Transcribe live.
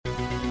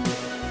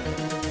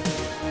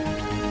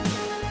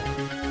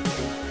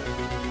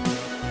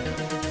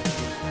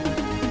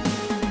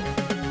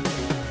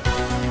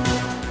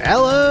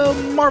Hello,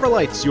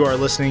 Marvelites! You are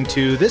listening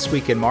to This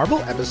Week in Marvel,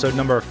 episode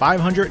number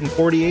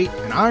 548,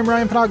 and I'm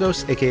Ryan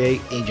Penagos, aka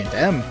Agent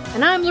M.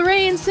 And I'm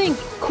Lorraine Ting,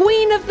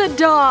 Queen of the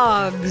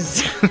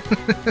Dogs!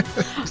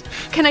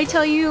 Can I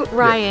tell you,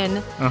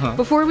 Ryan,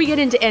 before we get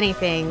into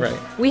anything,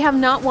 we have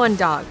not one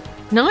dog,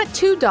 not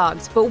two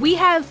dogs, but we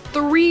have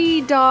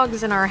 3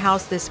 dogs in our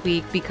house this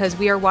week because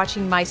we are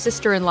watching my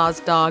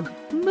sister-in-law's dog,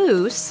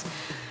 Moose,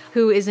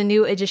 who is a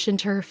new addition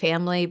to her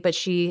family, but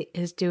she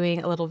is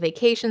doing a little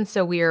vacation,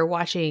 so we are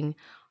watching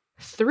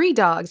 3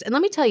 dogs. And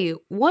let me tell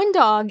you, 1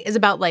 dog is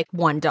about like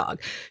 1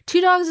 dog.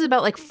 2 dogs is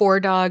about like 4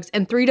 dogs,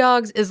 and 3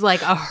 dogs is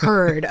like a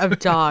herd of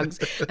dogs.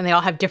 And they all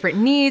have different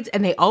needs,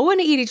 and they all want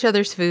to eat each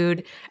other's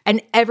food,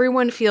 and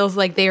everyone feels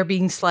like they are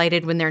being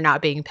slighted when they're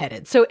not being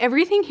petted. So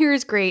everything here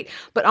is great,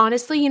 but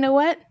honestly, you know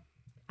what?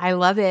 I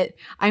love it.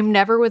 I'm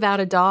never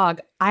without a dog.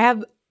 I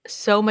have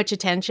so much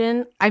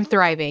attention. I'm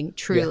thriving,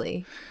 truly.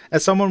 Yeah.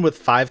 As someone with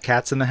 5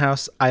 cats in the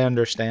house, I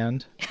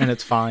understand, and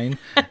it's fine.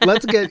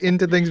 Let's get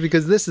into things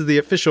because this is the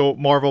official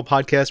Marvel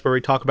podcast where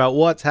we talk about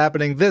what's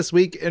happening this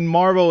week in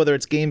Marvel, whether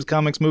it's games,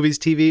 comics, movies,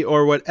 TV,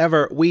 or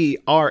whatever we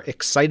are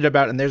excited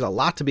about, and there's a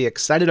lot to be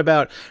excited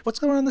about. What's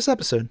going on this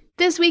episode?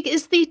 This week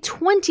is the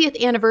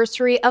 20th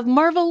anniversary of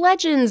Marvel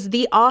Legends,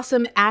 the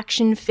awesome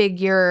action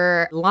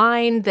figure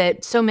line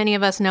that so many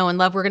of us know and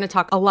love. We're going to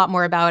talk a lot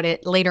more about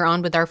it later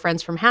on with our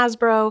friends from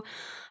Hasbro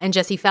and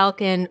Jesse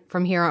Falcon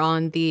from here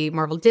on the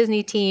Marvel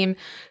Disney team,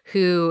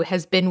 who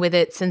has been with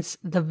it since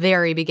the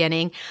very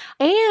beginning.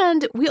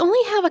 And we only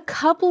have a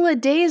couple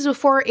of days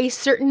before a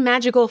certain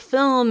magical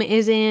film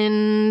is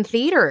in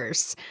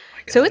theaters.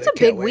 So it's a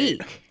big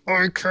week.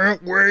 I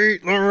can't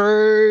wait,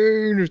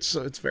 Lorraine.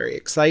 It's very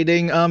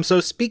exciting.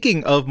 So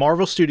speaking of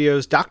Marvel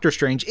Studios' Doctor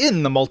Strange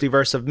in the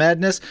Multiverse of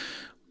Madness,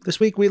 this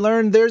week we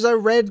learned there's a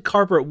red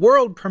carpet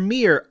world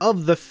premiere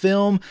of the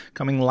film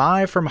coming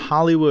live from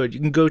Hollywood. You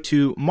can go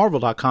to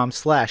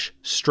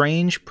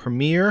marvel.com/strange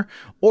premiere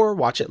or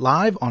watch it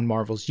live on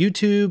Marvel's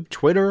YouTube,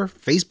 Twitter,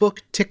 Facebook,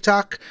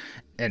 TikTok,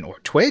 or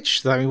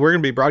Twitch. I mean, we're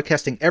going to be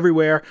broadcasting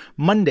everywhere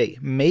Monday,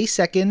 May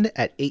 2nd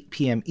at 8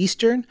 p.m.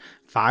 Eastern,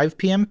 5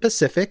 p.m.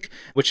 Pacific,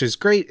 which is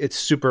great. It's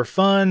super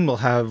fun. We'll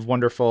have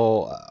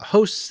wonderful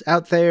hosts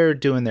out there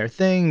doing their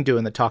thing,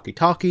 doing the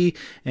talkie-talkie,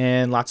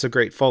 and lots of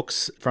great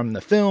folks from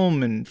the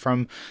film and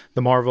from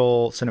the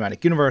Marvel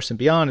Cinematic Universe and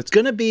beyond. It's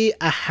going to be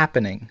a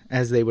happening,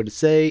 as they would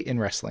say in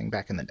wrestling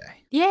back in the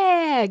day.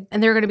 Yeah,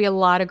 and there are going to be a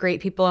lot of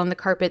great people on the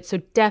carpet, so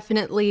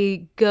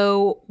definitely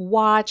go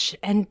watch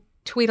and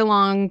tweet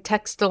along,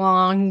 text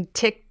along,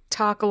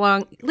 TikTok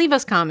along. Leave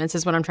us comments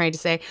is what I'm trying to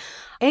say.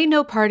 Ain't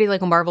no party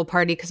like a Marvel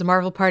party because a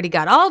Marvel party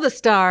got all the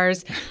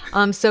stars.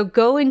 So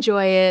go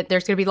enjoy it.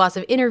 There's going to be lots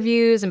of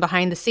interviews and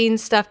behind the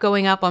scenes stuff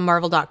going up on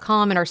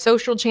marvel.com and our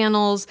social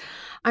channels.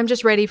 I'm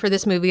just ready for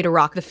this movie to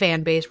rock the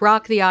fan base,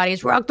 rock the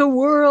audience, rock the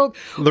world.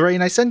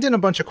 Lorraine, I sent in a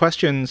bunch of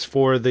questions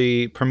for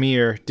the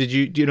premiere. Do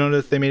you know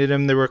that they made it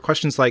in? There were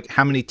questions like,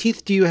 how many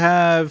teeth do you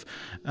have?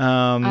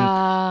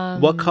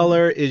 What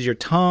color is your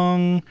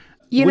tongue?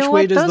 Which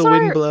way does the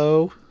wind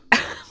blow?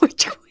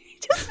 Which way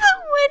does the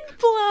wind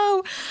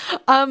blow?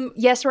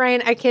 Yes,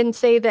 Ryan, I can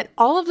say that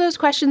all of those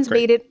questions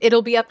made it.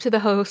 It'll be up to the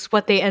host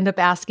what they end up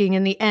asking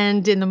in the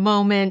end, in the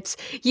moment,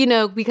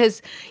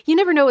 because you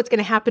never know what's going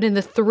to happen in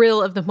the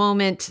thrill of the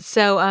moment.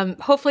 So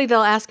hopefully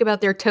they'll ask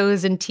about their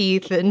toes and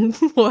teeth and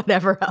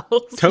whatever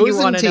else. Toes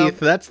and teeth.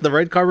 That's the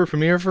red carpet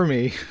premiere for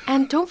me.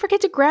 And don't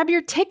forget to grab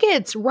your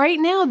tickets right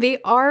now. They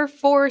are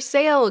for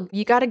sale.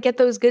 You got to get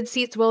those good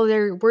seats while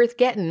they're worth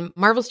getting.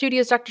 Marvel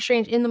Studios' Doctor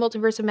Strange in the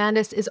Multiverse of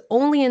Madness is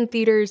only in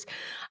theaters,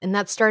 and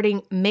that's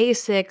starting May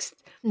 6th.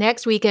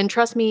 Next weekend.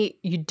 Trust me,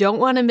 you don't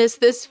want to miss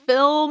this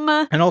film.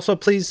 And also,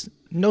 please,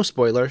 no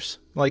spoilers.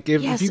 Like,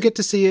 if you get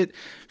to see it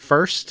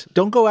first,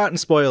 don't go out and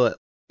spoil it.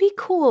 Be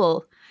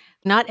cool.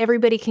 Not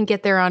everybody can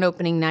get there on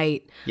opening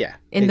night. Yeah.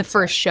 In the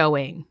first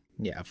showing.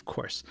 Yeah, of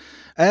course.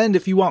 And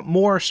if you want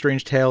more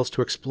strange tales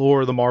to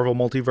explore the Marvel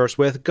multiverse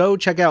with, go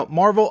check out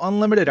Marvel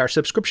Unlimited, our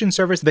subscription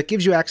service that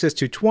gives you access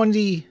to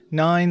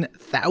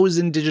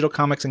 29,000 digital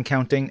comics and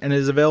counting, and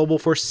is available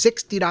for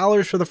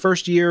 $60 for the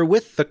first year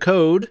with the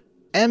code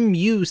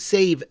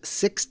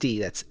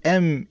MUSAVE60. That's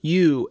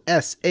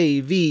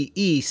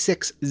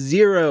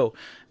MUSAVE60.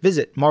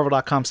 Visit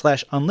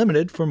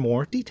marvel.com/unlimited for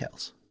more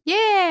details.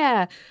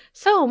 Yeah,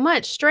 so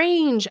much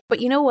strange.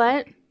 But you know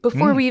what?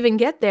 Before we even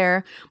get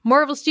there,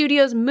 Marvel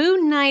Studios'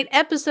 Moon Knight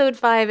Episode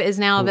 5 is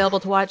now available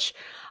to watch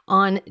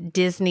on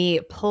Disney+.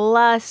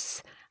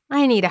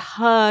 I need a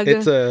hug.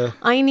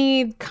 I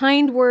need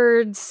kind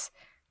words.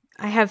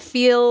 I have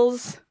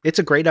feels. It's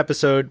a great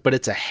episode, but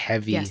it's a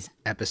heavy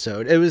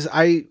episode.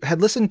 I had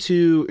listened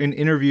to an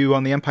interview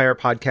on the Empire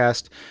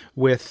podcast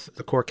with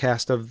the core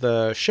cast of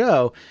the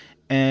show,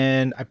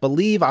 and I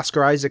believe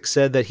Oscar Isaac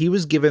said that he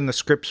was given the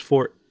scripts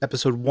for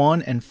episode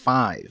 1 and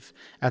 5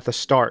 at the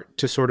start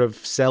to sort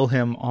of sell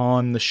him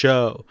on the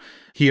show.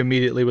 He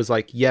immediately was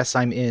like, yes,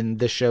 I'm in.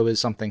 This show is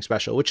something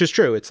special, which is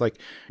true. It's like,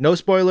 no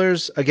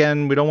spoilers.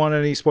 Again, we don't want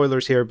any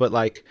spoilers here, but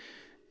like,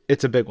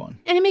 It's a big one.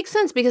 And it makes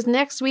sense because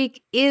next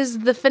week is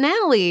the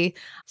finale.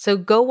 So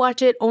go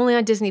watch it only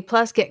on Disney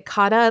Plus. Get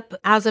caught up.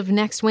 As of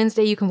next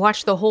Wednesday, you can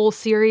watch the whole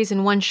series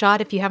in one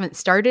shot if you haven't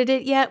started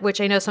it yet,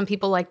 which I know some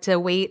people like to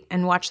wait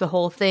and watch the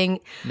whole thing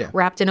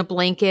wrapped in a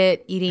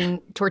blanket,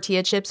 eating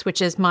tortilla chips,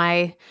 which is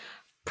my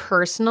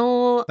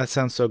personal... That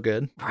sounds so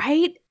good.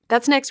 Right?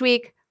 That's next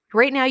week.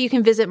 Right now, you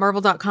can visit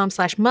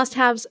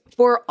marvel.com/must-haves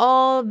for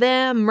all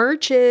the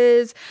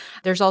merches.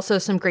 There's also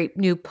some great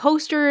new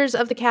posters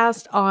of the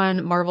cast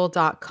on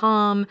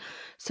marvel.com.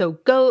 So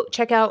go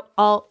check out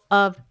all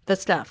of the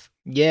stuff.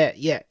 Yeah.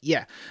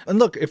 And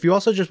look, if you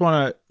also just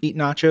want to eat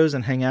nachos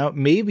and hang out,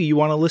 maybe you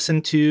want to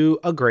listen to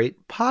a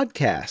great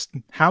podcast.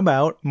 How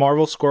about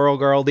Marvel Squirrel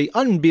Girl, the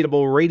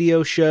unbeatable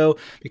radio show?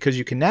 Because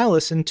you can now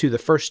listen to the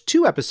first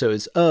 2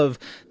 episodes of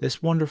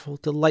this wonderful,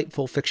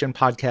 delightful fiction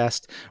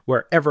podcast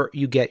wherever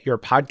you get your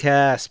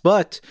podcasts.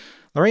 But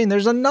Lorraine,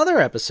 there's another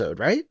episode,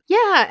 right?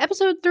 Yeah,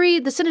 episode 3,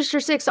 The Sinister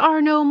Six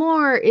Are No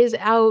More, is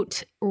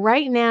out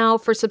right now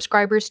for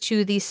subscribers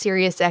to the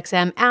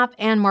SiriusXM app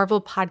and Marvel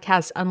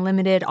Podcasts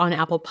Unlimited on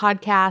Apple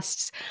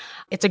Podcasts.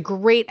 It's a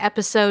great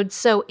episode.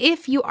 So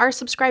if you are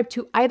subscribed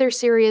to either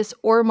Sirius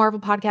or Marvel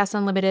Podcasts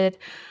Unlimited,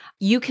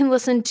 you can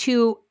listen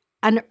to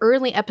an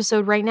early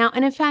episode right now.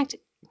 And in fact,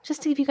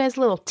 just to give you guys a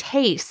little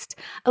taste,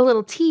 a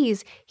little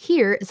tease,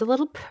 here is a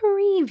little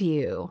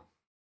preview.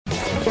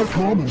 I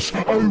promise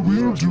I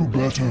will do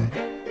better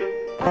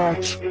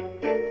at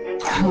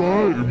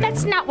crime.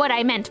 That's not what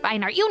I meant,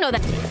 Beinart. You know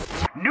that.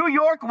 New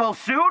York will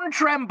soon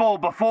tremble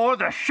before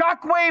the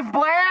shockwave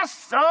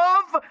blasts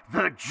of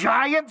the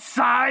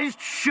giant-sized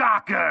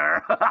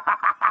shocker.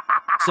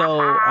 So,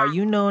 are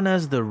you known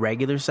as the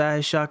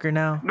regular-sized shocker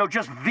now? No,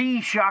 just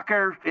the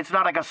shocker. It's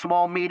not like a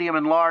small, medium,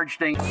 and large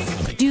thing.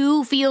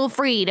 Do feel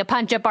free to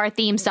punch up our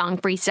theme song,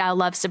 Freestyle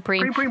Love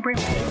Supreme.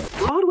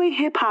 Broadway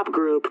hip-hop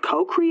group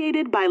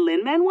co-created by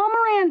Lin-Manuel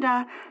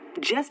Miranda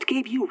just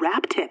gave you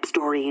rap tips,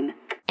 Doreen.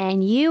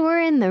 And you were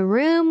in the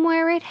room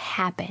where it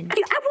happened.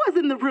 Yeah, I was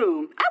in the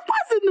room.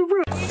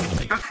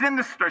 The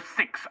Sinister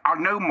Six are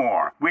no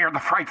more. We're the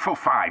Frightful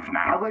Five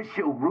now. Tell her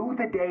she'll rue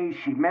the day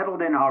she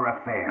meddled in our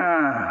affair.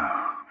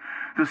 Oh,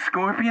 the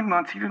Scorpion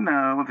wants you to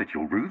know that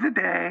you'll rue the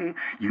day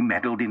you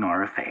meddled in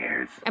our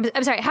affairs.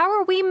 I'm sorry, how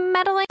are we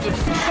meddling?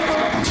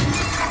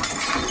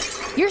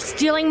 You're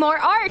stealing more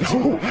art!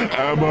 Oh,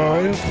 am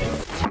I?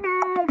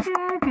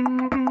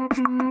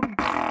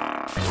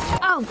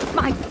 Oh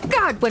my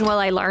God, when will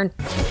I learn?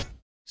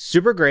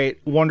 Super great,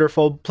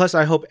 wonderful. Plus,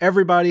 I hope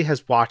everybody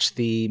has watched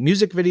the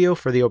music video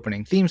for the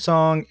opening theme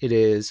song. It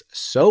is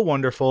so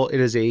wonderful. It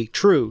is a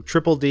true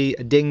triple D,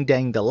 a ding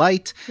dang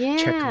delight. Yeah.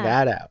 Check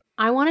that out.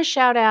 I want to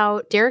shout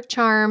out Derek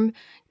Charm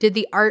did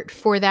the art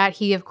for that.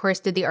 He, of course,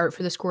 did the art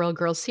for the Squirrel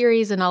Girl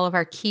series and all of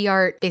our key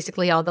art,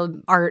 basically all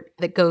the art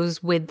that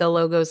goes with the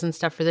logos and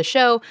stuff for the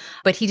show.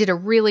 But he did a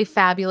really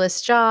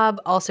fabulous job.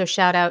 Also,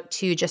 shout out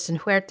to Justin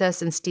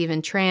Huertas and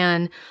Stephen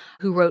Tran,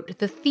 who wrote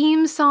the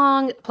theme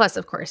song. Plus,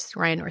 of course,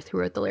 Ryan North, who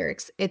wrote the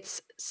lyrics.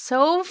 It's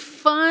so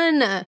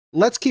fun.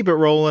 Let's keep it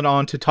rolling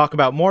on to talk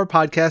about more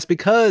podcasts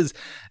because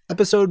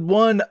episode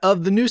 1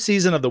 of the new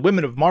season of the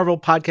Women of Marvel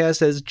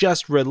podcast has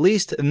just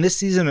released. And this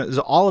season is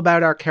all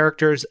about our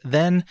characters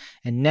then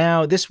and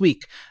now. This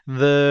week,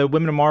 the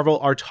Women of Marvel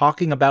are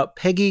talking about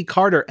Peggy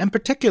Carter, and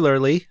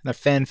particularly the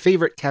fan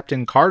favorite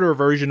Captain Carter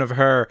version of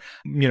her.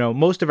 You know,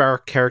 most of our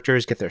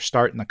characters get their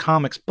start in the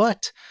comics,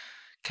 but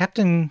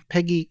Captain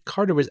Peggy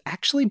Carter was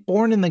actually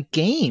born in the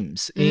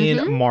games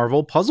in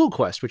Marvel Puzzle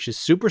Quest, which is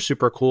super,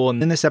 super cool.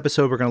 And in this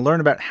episode, we're going to learn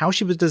about how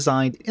she was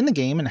designed in the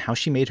game and how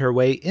she made her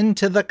way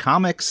into the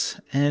comics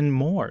and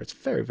more. It's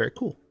very, very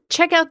cool.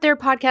 Check out their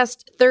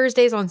podcast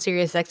Thursdays on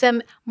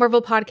SiriusXM,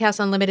 Marvel Podcasts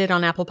Unlimited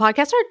on Apple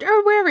Podcasts,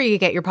 or wherever you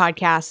get your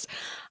podcasts.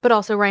 But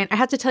also, Ryan, I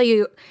have to tell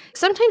you,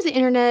 sometimes the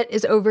internet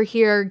is over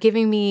here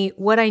giving me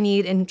what I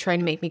need and trying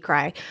to make me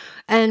cry.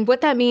 And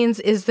what that means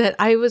is that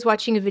I was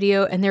watching a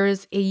video and there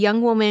was a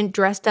young woman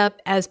dressed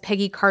up as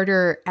Peggy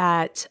Carter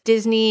at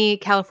Disney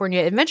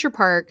California Adventure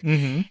Park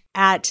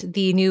at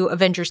the new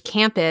Avengers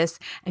campus.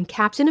 And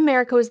Captain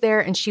America was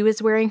there and she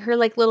was wearing her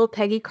like little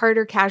Peggy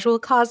Carter casual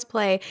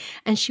cosplay.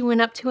 And she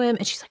went up to him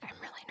and she's like, I'm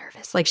really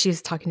nervous. Like she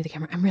was talking to the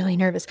camera, I'm really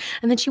nervous.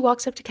 And then she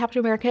walks up to Captain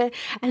America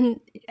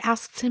and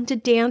asks him to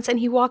dance. And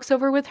he walks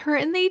over with her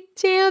and they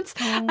dance.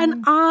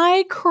 And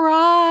I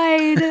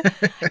cried.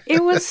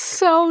 It was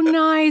so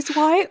nice.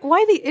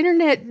 Why the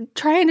internet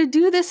trying to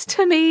do this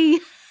to me?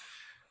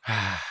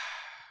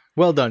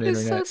 Well done,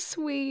 It's internet. so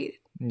sweet.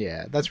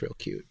 Yeah, that's real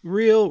cute.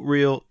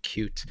 Real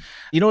cute.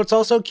 You know what's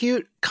also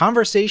cute?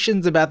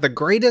 Conversations about the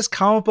greatest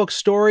comic book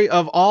story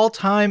of all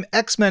time,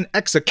 X-Men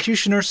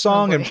Executioner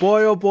Song. And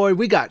boy, oh boy,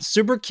 we got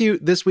super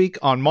cute this week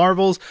on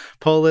Marvel's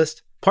Pull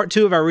List Part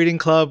 2 of our reading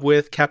club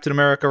with Captain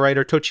America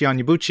writer Tochi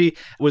Onyebuchi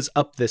was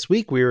up this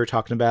week. We were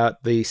talking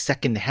about the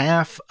second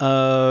half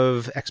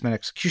of X-Men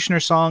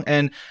Executioner Song.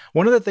 And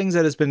one of the things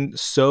that has been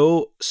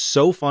so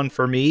fun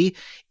for me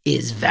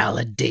is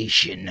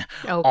validation.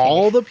 Okay.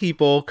 All the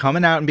people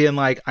coming out and being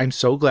like, I'm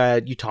so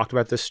glad you talked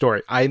about this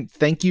story. I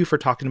thank you for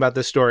talking about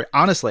this story.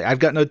 Honestly, I've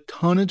gotten a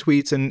ton of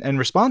tweets and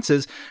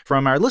responses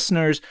from our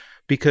listeners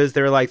because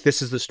they're like,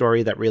 this is the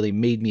story that really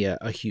made me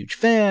a huge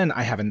fan.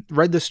 I haven't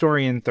read the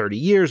story in 30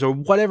 years or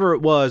whatever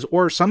it was.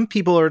 Or some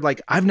people are like,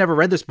 I've never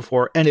read this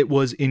before and it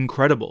was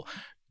incredible.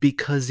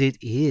 Because it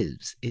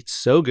is. It's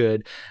so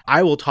good.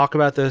 I will talk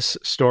about this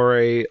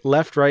story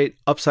left, right,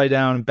 upside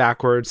down,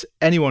 backwards.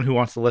 Anyone who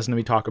wants to listen to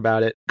me talk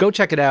about it, go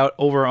check it out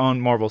over on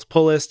Marvel's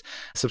Pull List.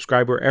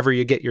 Subscribe wherever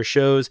you get your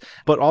shows.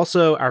 But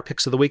also our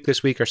picks of the week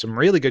this week are some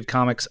really good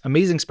comics.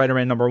 Amazing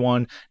Spider-Man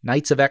 #1,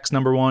 Knights of X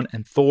 #1,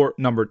 and Thor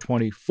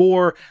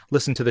 #24.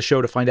 Listen to the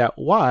show to find out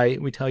why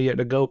we tell you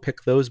to go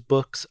pick those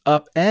books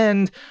up.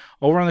 And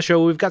over on the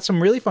show, we've got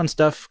some really fun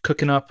stuff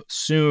cooking up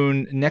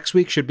soon. Next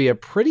week should be a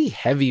pretty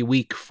heavy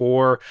week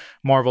for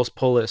Marvel's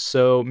Pull List,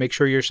 so make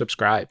sure you're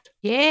subscribed.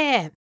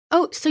 Yeah.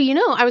 Oh, so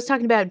I was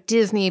talking about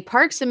Disney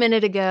Parks a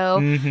minute ago,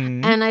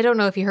 and I don't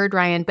know if you heard,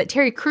 Ryan, but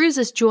Terry Crews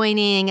is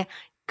joining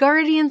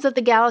Guardians of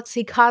the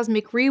Galaxy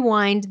Cosmic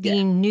Rewind,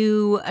 the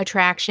new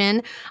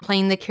attraction,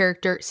 playing the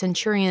character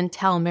Centurion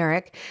Tal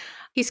Merrick.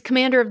 He's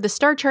commander of the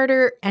Star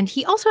Charter, and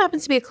he also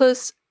happens to be a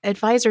close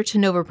advisor to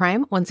Nova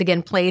Prime, once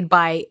again played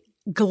by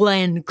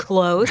Glenn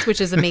Close,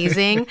 which is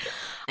amazing.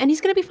 And he's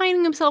going to be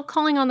finding himself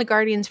calling on the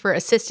Guardians for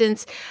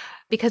assistance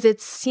because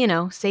it's,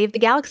 save the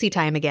galaxy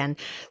time again.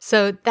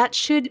 So that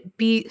should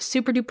be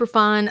super duper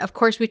fun. Of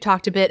course, we've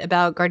talked a bit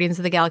about Guardians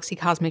of the Galaxy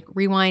Cosmic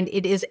Rewind.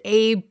 It is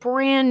a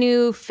brand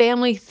new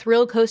family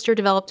thrill coaster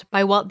developed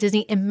by Walt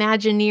Disney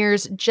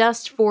Imagineers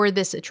just for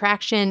this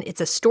attraction.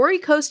 It's a story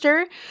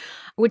coaster,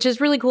 which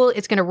is really cool.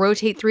 It's going to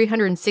rotate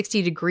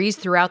 360 degrees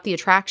throughout the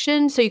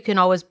attraction, so you can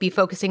always be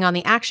focusing on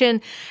the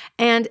action.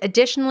 And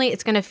additionally,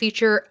 it's going to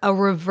feature a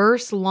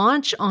reverse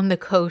launch on the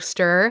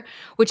coaster,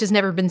 which has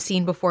never been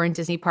seen before in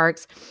Disney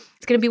parks.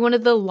 It's going to be one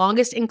of the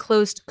longest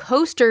enclosed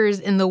coasters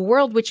in the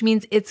world, which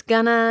means it's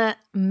going to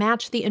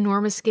match the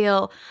enormous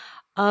scale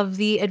of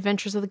the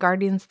Adventures of the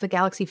Guardians of the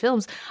Galaxy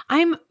films.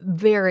 I'm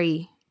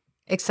very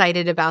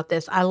excited about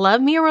this. I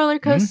love me a roller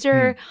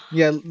coaster.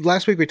 Yeah,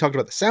 last week we talked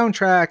about the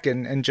soundtrack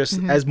and just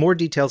as more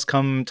details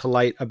come to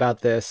light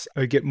about this,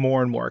 I get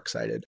more and more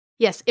excited.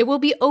 Yes, it will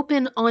be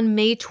open on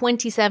May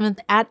 27th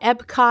at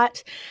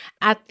Epcot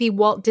at the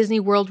Walt Disney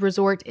World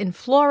Resort in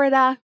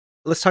Florida.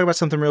 Let's talk about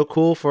something real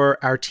cool for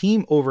our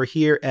team over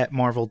here at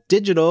Marvel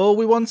Digital.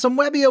 We won some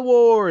Webby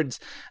Awards.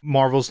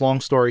 Marvel's Long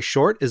Story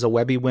Short is a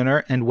Webby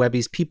winner and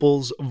Webby's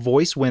People's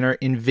Voice winner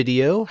in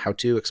video, How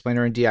to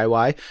Explainer in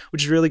DIY,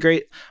 which is really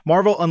great.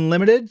 Marvel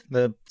Unlimited,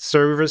 the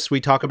service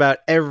we talk about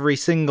every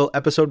single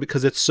episode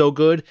because it's so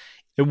good.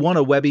 It won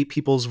a Webby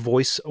People's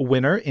Voice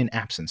winner in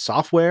Apps and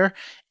Software.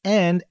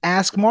 And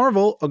Ask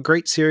Marvel, a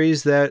great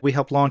series that we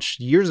helped launch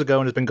years ago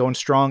and has been going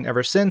strong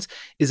ever since,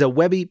 is a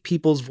Webby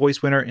People's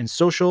Voice winner in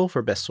Social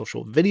for Best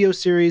Social Video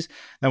Series.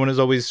 That one is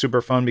always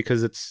super fun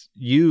because it's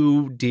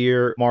you,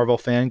 dear Marvel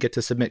fan, get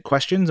to submit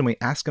questions and we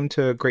ask them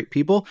to great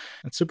people.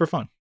 It's super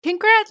fun.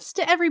 Congrats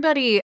to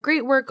everybody.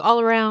 Great work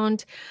all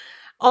around.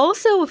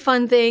 Also a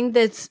fun thing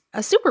that's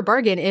a super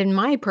bargain in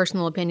my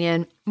personal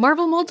opinion,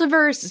 Marvel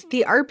Multiverse,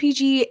 the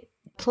RPG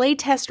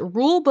Playtest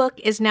Rulebook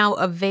is now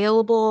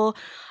available.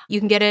 You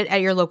can get it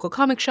at your local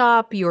comic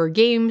shop, your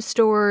game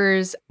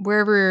stores,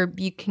 wherever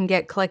you can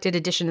get collected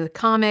edition of the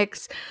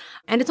comics.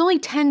 And it's only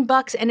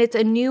 $10 and it's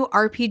a new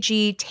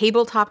RPG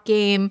tabletop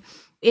game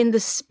in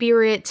the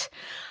spirit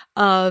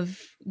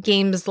of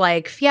games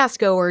like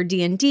Fiasco or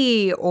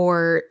D&D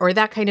or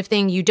that kind of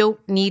thing. You don't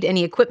need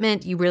any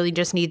equipment. You really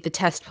just need the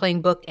test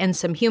playing book and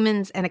some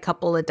humans and a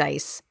couple of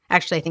dice.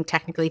 Actually, I think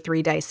technically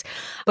 3 dice,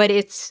 but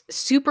it's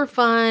super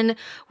fun.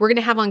 We're going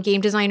to have on game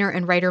designer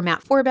and writer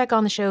Matt Forbeck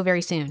on the show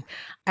very soon.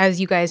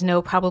 As you guys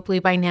know, probably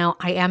by now,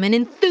 I am an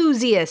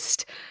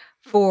enthusiast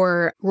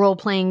for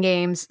role-playing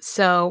games,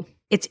 so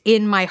it's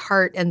in my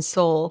heart and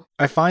soul.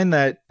 I find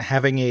that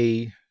having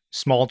a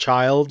small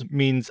child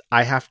means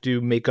I have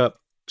to make up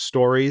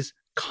stories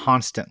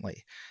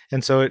constantly.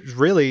 And so it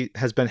really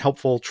has been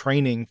helpful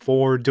training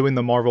for doing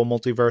the Marvel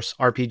Multiverse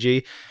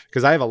RPG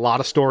because I have a lot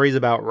of stories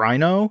about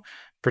Rhino,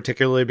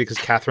 particularly because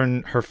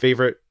Catherine, her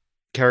favorite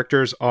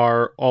characters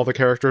are all the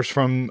characters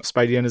from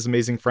Spidey and His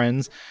Amazing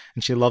Friends,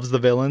 and she loves the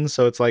villains.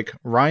 So it's like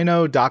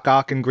Rhino, Doc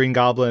Ock, and Green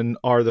Goblin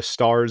are the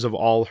stars of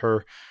all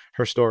her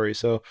stories.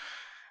 So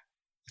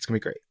it's going to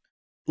be great.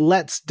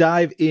 Let's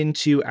dive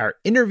into our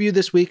interview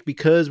this week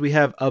because we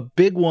have a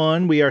big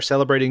one. We are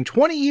celebrating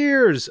 20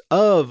 years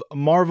of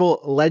Marvel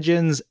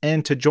Legends,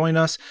 and to join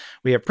us,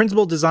 we have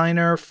Principal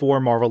Designer for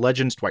Marvel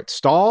Legends, Dwight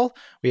Stall.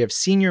 We have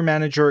Senior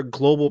Manager,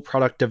 Global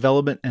Product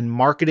Development and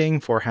Marketing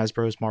for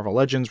Hasbro's Marvel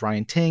Legends,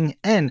 Ryan Ting,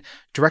 and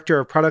Director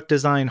of Product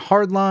Design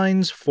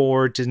Hardlines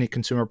for Disney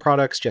Consumer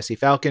Products, Jesse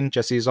Falcon.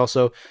 Jesse is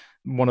also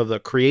one of the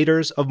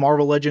creators of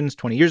Marvel Legends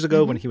 20 years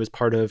ago when he was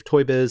part of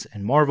Toy Biz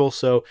and Marvel.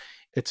 So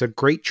it's a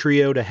great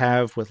trio to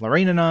have with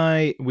Lorraine and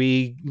I.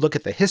 We look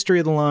at the history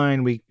of the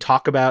line. We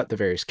talk about the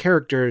various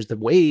characters, the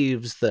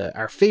waves,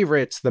 our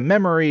favorites, the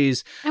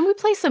memories. And we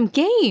play some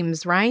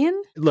games,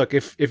 Ryan. Look,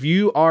 if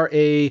you are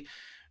a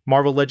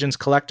Marvel Legends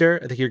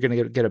collector, I think you're going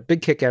to get a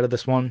big kick out of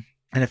this one.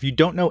 And if you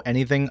don't know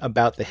anything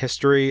about the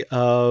history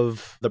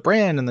of the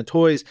brand and the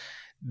toys,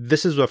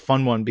 this is a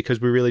fun one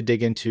because we really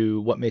dig into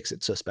what makes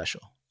it so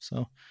special.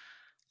 So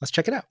let's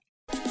check it out.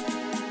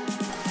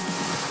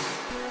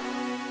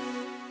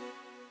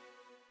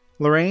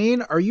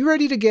 Lorraine, are you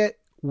ready to get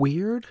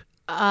weird?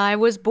 I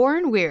was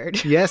born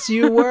weird. Yes,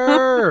 you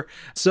were.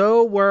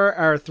 So were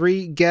our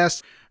 3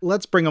 guests.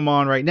 Let's bring them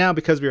on right now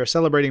because we are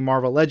celebrating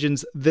Marvel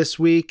Legends this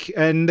week,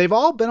 and they've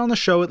all been on the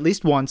show at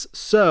least once.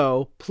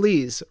 So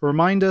please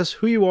remind us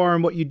who you are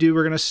and what you do.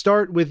 We're going to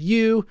start with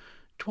you,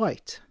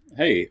 Dwight.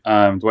 Hey,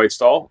 I'm Dwight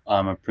Stall.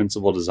 I'm a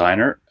principal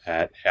designer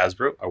at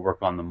Hasbro. I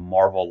work on the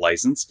Marvel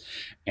license,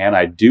 and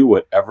I do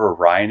whatever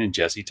Ryan and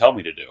Jesse tell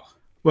me to do.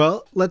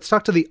 Well, let's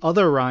talk to the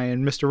other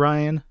Ryan, Mr.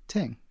 Ryan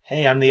Ting.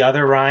 Hey, I'm the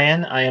other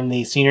Ryan. I am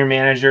the Senior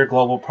Manager,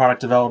 Global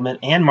Product Development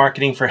and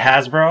Marketing for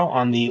Hasbro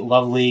on the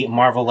lovely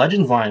Marvel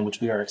Legends line,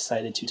 which we are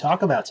excited to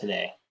talk about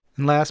today.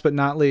 And last but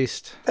not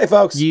least, hey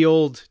folks, ye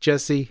old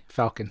Jesse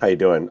Falcon. How you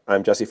doing?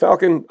 I'm Jesse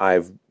Falcon.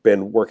 I've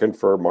been working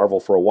for Marvel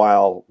for a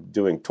while,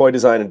 doing toy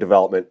design and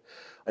development,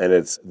 and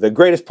it's the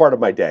greatest part of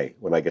my day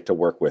when I get to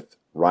work with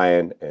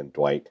Ryan and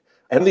Dwight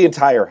and the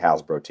entire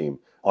Hasbro team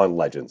on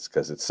Legends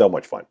because it's so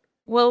much fun.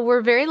 Well,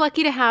 we're very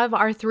lucky to have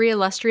our 3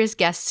 illustrious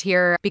guests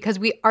here because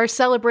we are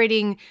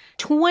celebrating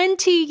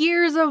 20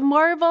 years of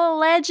Marvel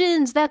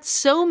Legends. That's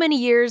so many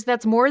years.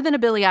 That's more than a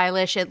Billie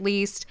Eilish, at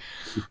least.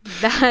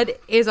 That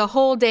is a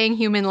whole dang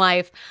human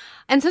life.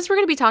 And since we're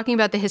going to be talking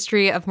about the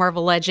history of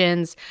Marvel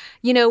Legends,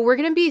 we're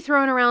going to be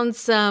throwing around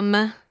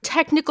some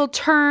technical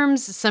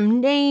terms, some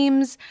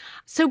names.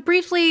 So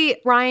briefly,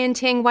 Ryan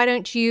Ting, why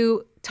don't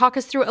you talk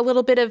us through a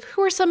little bit of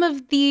who are some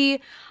of the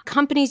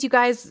companies you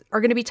guys are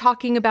going to be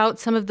talking about,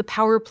 some of the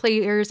power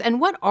players,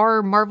 and what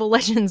are Marvel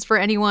Legends for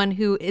anyone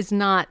who is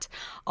not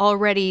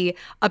already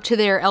up to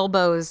their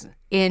elbows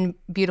in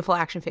beautiful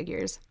action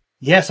figures?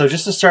 Yeah, so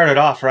just to start it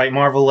off, right,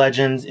 Marvel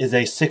Legends is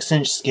a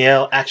 6-inch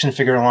scale action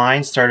figure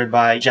line started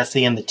by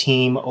Jesse and the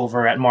team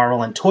over at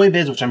Marvel and Toy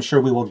Biz, which I'm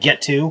sure we will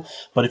get to.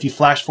 But if you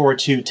flash forward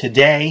to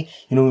today,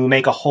 we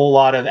make a whole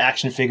lot of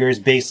action figures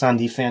based on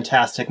the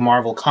fantastic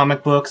Marvel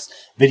comic books,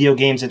 video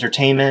games,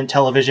 entertainment,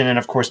 television, and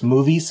of course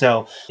movies.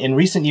 So in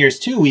recent years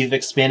too, we've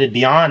expanded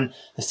beyond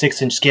the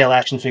 6-inch scale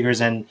action figures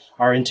and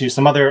are into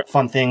some other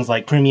fun things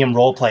like premium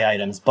role play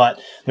items.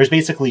 But there's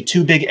basically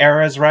 2 big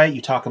eras, right?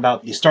 You talk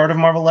about the start of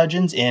Marvel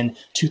Legends in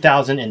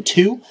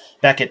 2002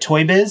 back at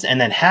Toy Biz, and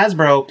then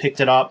Hasbro picked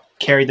it up,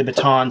 carried the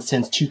baton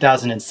since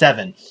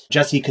 2007.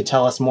 Jesse could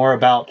tell us more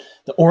about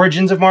the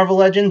origins of Marvel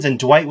Legends, and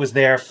Dwight was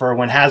there for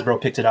when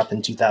Hasbro picked it up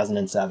in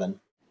 2007.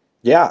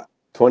 Yeah,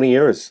 20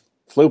 years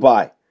flew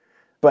by.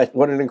 But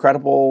what an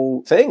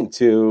incredible thing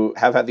to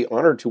have had the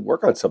honor to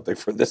work on something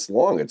for this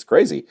long. It's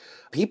crazy.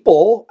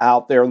 People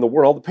out there in the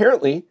world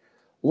apparently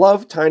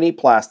love tiny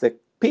plastic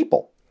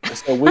people.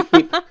 So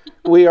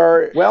we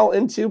are well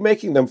into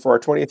making them for our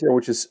 20th year,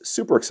 which is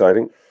super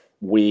exciting.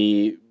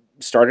 We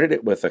started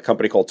it with a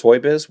company called Toy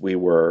Biz. We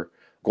were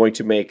going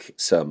to make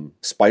some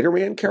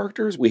Spider-Man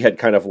characters. We had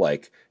kind of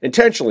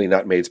intentionally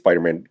not made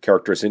Spider-Man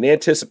characters in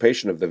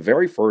anticipation of the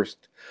very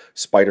first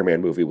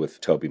Spider-Man movie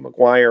with Tobey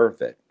Maguire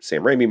that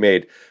Sam Raimi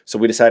made. So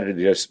we decided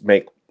to just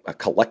make a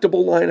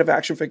collectible line of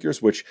action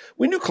figures, which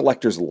we knew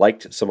collectors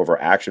liked some of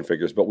our action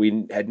figures, but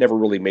we had never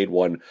really made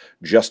one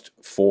just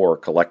for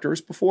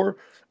collectors before.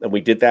 And we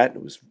did that.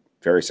 It was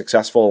very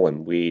successful,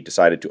 and we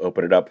decided to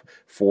open it up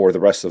for the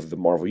rest of the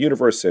Marvel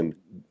Universe. And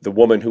the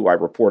woman who I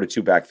reported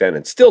to back then,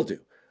 and still do,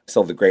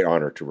 still the great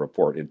honor to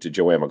report into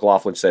Joanne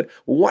McLaughlin, said,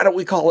 well, why don't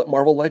we call it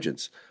Marvel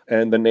Legends?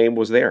 And the name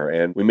was there.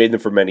 And we made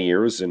them for many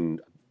years, and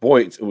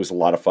boy, it was a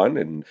lot of fun.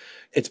 And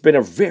it's been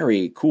a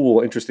very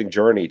cool, interesting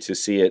journey to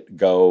see it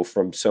go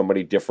from so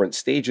many different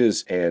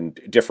stages and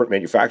different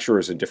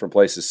manufacturers in different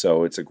places.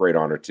 So it's a great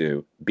honor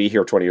to be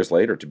here 20 years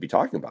later to be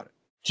talking about it.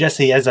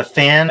 Jesse, as a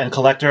fan and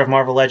collector of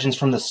Marvel Legends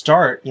from the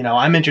start,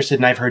 I'm interested,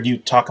 and I've heard you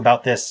talk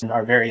about this in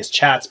our various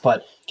chats,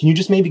 but can you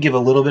just maybe give a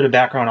little bit of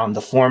background on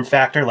the form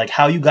factor, like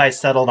how you guys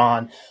settled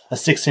on a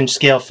 6-inch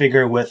scale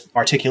figure with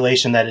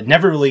articulation that had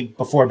never really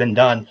before been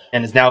done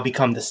and has now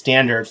become the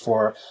standard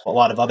for a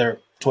lot of other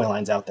toy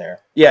lines out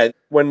there? Yeah,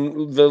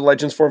 when the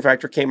Legends form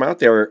factor came out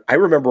there, I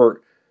remember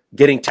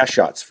getting test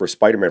shots for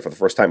Spider-Man for the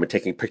first time and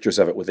taking pictures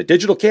of it with a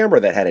digital camera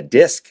that had a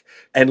disc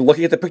and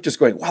looking at the pictures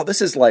going, wow,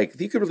 this is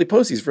you could really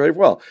pose these very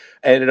well.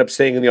 I ended up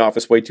staying in the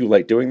office way too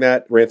late doing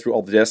that, ran through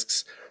all the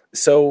discs.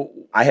 So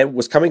I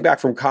was coming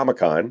back from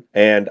Comic-Con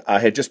and I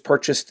had just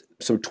purchased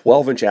some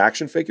 12-inch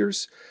action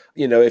figures.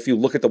 If you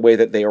look at the way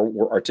that they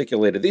were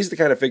articulated, these are the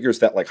kind of figures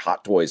that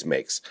Hot Toys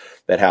makes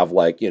that have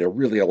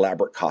really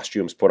elaborate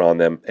costumes put on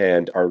them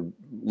and are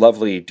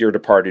lovely, dear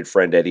departed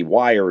friend Eddie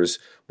Wires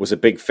was a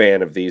big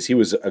fan of these. He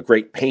was a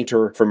great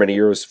painter for many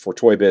years for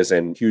Toy Biz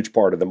and huge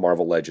part of the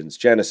Marvel Legends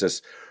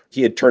Genesis.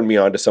 He had turned me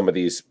on to some of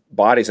these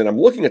bodies, and I'm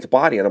looking at the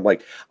body and I'm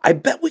like, I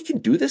bet we can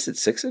do this at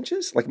 6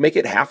 inches, like make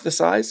it half the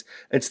size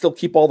and still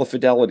keep all the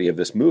fidelity of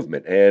this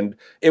movement. And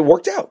it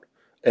worked out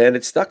and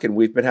it stuck, and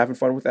we've been having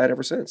fun with that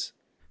ever since.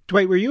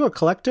 Dwight, were you a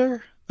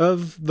collector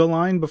of the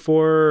line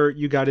before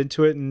you got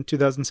into it in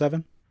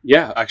 2007?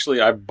 Yeah,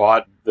 actually, I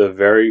bought the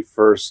very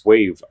first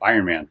wave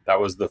Iron Man. That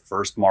was the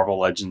first Marvel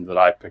Legend that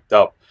I picked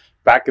up.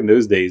 Back in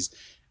those days,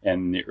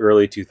 in the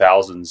early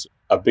 2000s,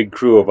 a big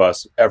crew of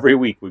us, every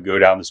week we'd go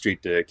down the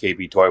street to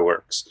KB Toy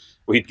Works.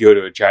 We'd go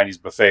to a Chinese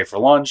buffet for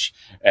lunch,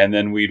 and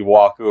then we'd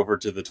walk over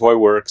to the Toy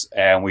Works,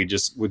 and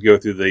would go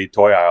through the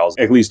toy aisles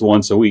at least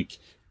once a week.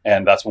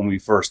 And that's when we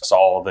first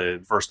saw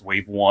the first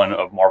wave 1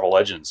 of Marvel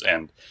Legends.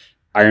 And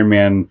Iron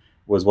Man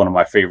was one of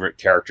my favorite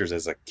characters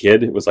as a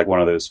kid. It was like one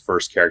of those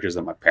first characters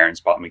that my parents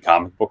bought me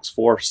comic books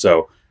for.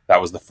 So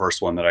that was the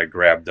first one that I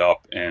grabbed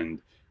up and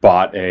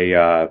bought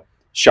a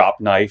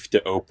shop knife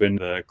to open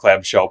the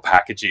clamshell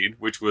packaging,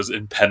 which was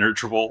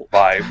impenetrable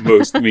by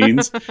most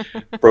means.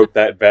 Broke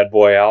that bad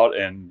boy out,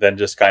 and then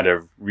just kind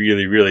of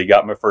really, really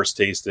got my first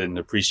taste and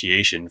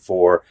appreciation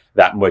for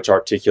that much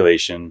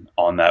articulation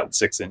on that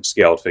 6-inch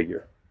scaled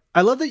figure.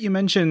 I love that you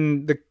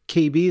mentioned the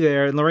KB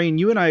there. And Lorraine,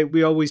 you and I,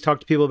 we always talk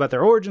to people about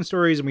their origin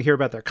stories and we hear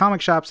about their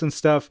comic shops and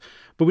stuff,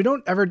 but we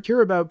don't ever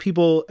hear about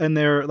people and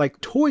their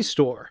like toy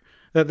store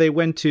that they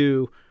went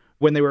to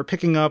when they were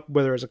picking up,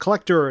 whether as a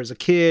collector or as a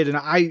kid.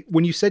 And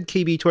when you said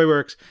KB Toy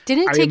Works,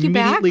 I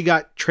immediately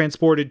got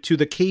transported to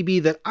the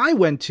KB that I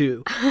went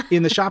to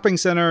in the shopping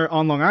center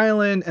on Long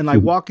Island, and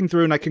like walking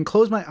through, and I can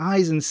close my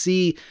eyes and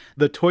see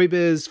the Toy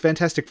Biz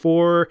Fantastic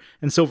Four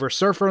and Silver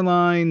Surfer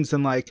lines.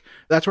 And like,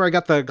 that's where I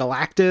got the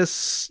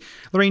Galactus.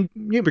 Lorraine,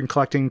 you've been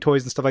collecting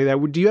toys and stuff like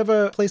that. Do you have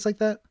a place like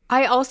that?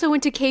 I also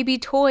went to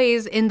KB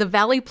Toys in the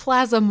Valley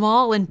Plaza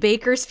Mall in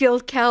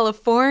Bakersfield,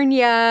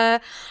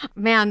 California.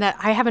 Man,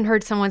 I haven't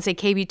heard someone say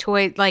KB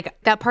Toy. Like,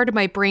 that part of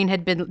my brain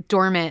had been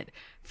dormant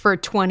for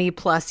 20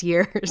 plus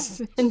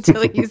years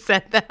until you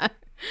said that.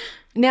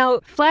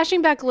 Now,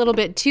 flashing back a little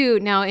bit too,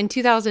 now in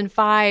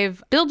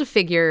 2005,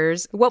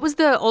 Build-A-Figures, what was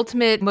the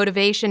ultimate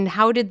motivation?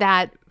 How did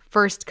that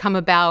first come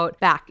about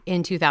back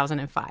in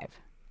 2005?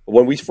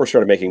 When we first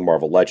started making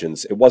Marvel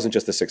Legends, it wasn't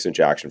just a 6-inch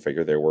action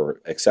figure. There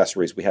were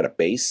accessories. We had a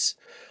base.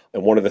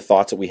 And one of the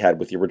thoughts that we had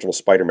with the original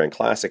Spider-Man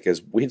Classic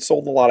is we had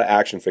sold a lot of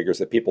action figures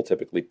that people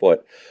typically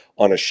put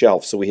on a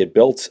shelf. So we had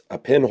built a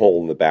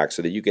pinhole in the back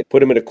so that you could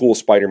put him in a cool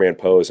Spider-Man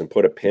pose and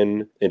put a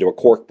pin into a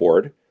cork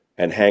board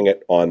and hang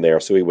it on there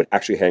so he would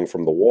actually hang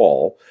from the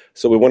wall.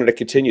 So we wanted to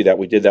continue that.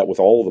 We did that with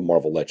all of the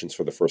Marvel Legends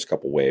for the first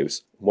couple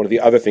waves. One of the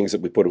other things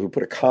that we put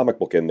a comic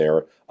book in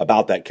there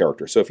about that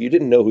character. So if you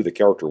didn't know who the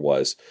character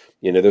was,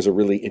 there's a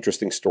really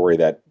interesting story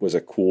that was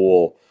a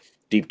cool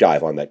deep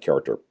dive on that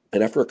character.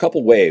 And after a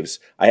couple waves,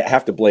 I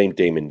have to blame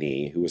Damon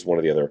Nee, who was one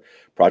of the other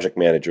project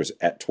managers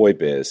at Toy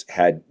Biz,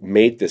 had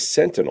made this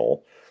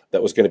Sentinel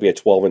that was going to be a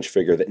 12-inch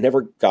figure that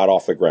never got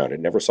off the ground. It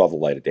never saw the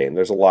light of day. And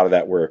there's a lot of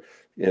that where,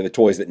 the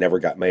toys that never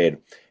got made.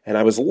 And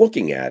I was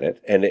looking at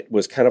it, and it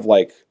was kind of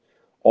like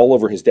all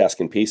over his desk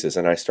in pieces.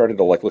 And I started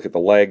to look at the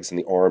legs and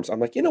the arms. I'm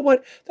like, you know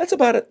what? That's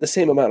about the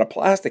same amount of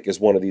plastic as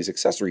one of these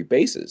accessory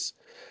bases.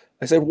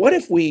 I said, what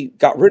if we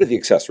got rid of the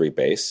accessory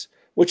base,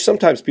 which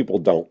sometimes people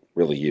don't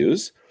really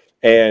use,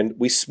 and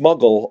we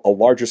smuggle a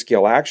larger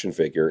scale action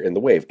figure in the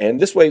wave?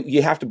 And this way,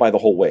 you have to buy the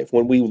whole wave.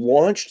 When we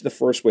launched the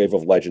first wave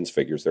of Legends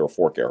figures, there were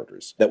 4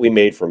 characters that we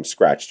made from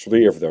scratch.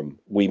 3 of them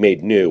we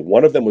made new.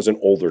 One of them was an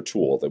older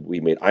tool that we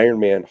made Iron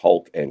Man,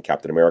 Hulk, and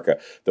Captain America.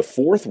 The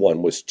 4th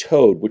one was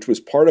Toad, which was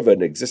part of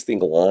an existing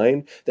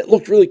line that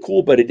looked really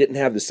cool, but it didn't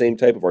have the same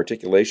type of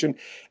articulation.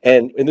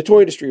 And in the toy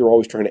industry, you're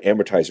always trying to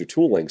amortize your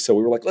tooling. So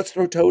we were like, let's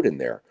throw Toad in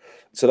there.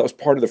 So that was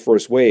part of the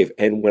first wave.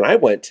 And when I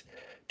went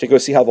to go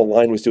see how the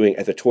line was doing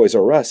at the Toys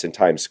R Us in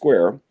Times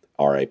Square,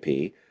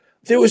 RIP,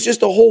 there was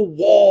just a whole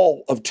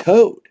wall of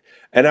Toad.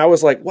 And I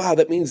was like, wow,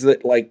 that means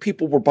that like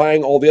people were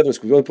buying all the others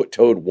because we only put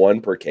Toad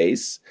 1 per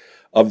case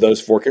of those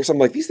 4 characters. I'm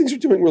like, these things are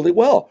doing really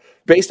well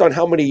based on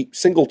how many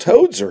single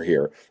Toads are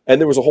here.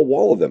 And there was a whole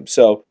wall of them.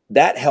 So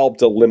that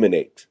helped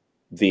eliminate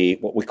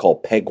what we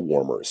call peg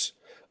warmers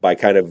by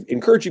kind of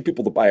encouraging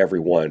people to buy every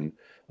one,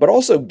 but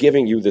also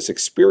giving you this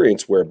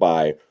experience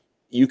whereby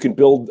you can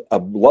build a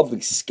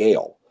lovely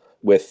scale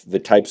with the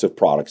types of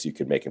products you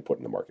can make and put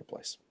in the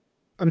marketplace.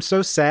 I'm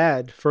so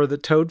sad for the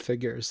Toad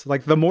figures.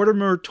 Like the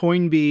Mortimer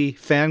Toynbee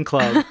fan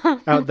club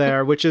out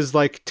there, which is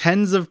like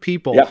tens of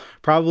people,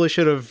 probably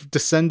should have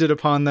descended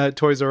upon that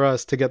Toys R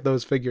Us to get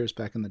those figures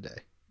back in the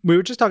day. We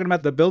were just talking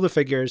about the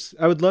Build-A-Figures.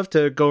 I would love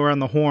to go around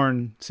the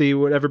horn, see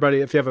what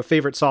everybody, if you have a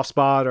favorite soft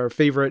spot or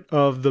favorite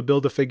of the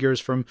Build-A-Figures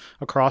from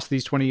across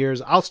these 20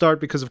 years. I'll start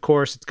because, of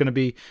course, it's going to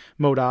be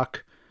MODOK.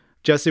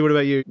 Jesse, what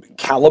about you?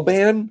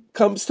 Caliban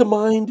comes to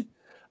mind.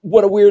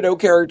 What a weirdo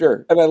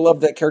character. And I love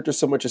that character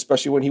so much,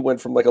 especially when he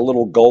went from like a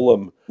little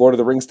golem, Lord of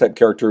the Rings type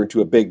character into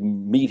a big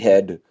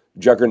meathead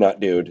juggernaut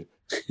dude.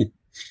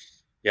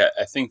 Yeah,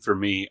 I think for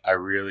me, I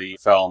really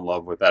fell in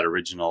love with that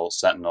original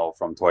Sentinel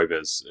from Toy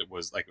Biz. It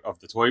was like, of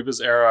the Toy Biz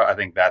era, I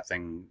think that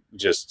thing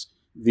just,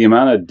 the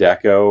amount of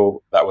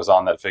deco that was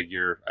on that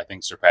figure, I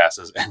think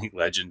surpasses any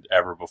Legend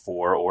ever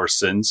before or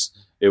since.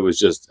 It was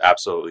just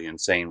absolutely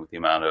insane with the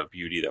amount of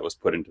beauty that was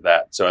put into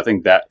that. So I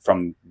think that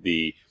from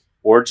the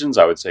origins,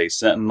 I would say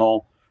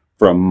Sentinel.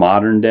 From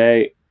modern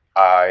day,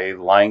 I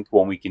like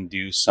when we can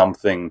do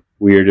something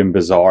weird and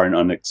bizarre and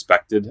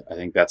unexpected. I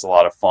think that's a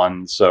lot of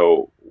fun.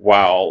 So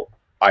while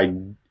I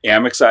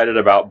am excited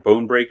about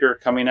Bonebreaker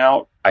coming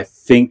out, I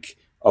think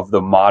of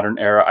the modern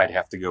era, I'd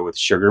have to go with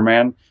Sugar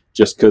Man,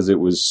 just because it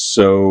was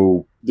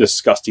so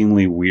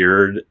disgustingly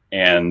weird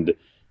and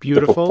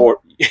beautiful.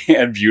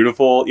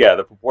 Beautiful. Yeah,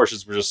 the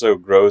proportions were just so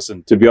gross.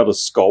 And to be able to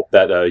sculpt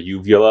that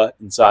uvula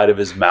inside of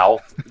his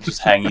mouth,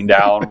 just hanging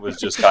down, was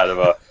just kind of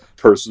a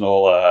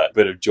personal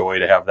bit of joy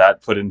to have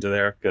that put into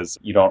there, because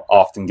you don't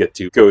often get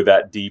to go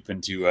that deep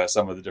into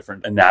some of the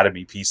different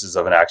anatomy pieces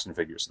of an action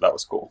figure. So that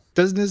was cool.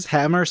 Doesn't his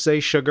hammer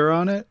say sugar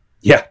on it?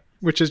 Yeah.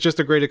 Which is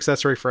just a great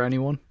accessory for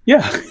anyone.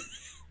 Yeah.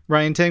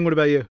 Ryan Ting, what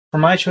about you? For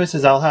my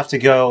choices, I'll have to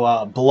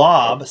go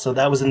Blob. So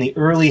that was in the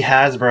early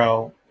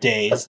Hasbro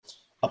days.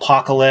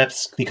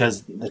 Apocalypse,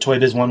 because the Toy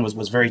Biz one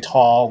was very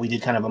tall. We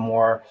did kind of a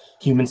more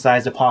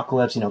human-sized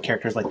Apocalypse,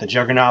 characters like the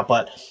Juggernaut,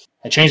 but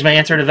I changed my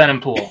answer to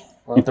Venompool.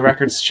 Let the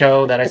records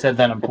show that I said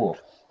Venompool.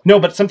 No,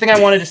 but something I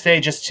wanted to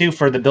say just too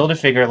for the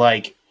Build-A-Figure,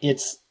 like,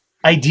 it's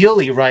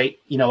ideally, right,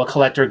 a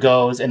collector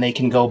goes and they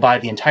can go buy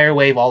the entire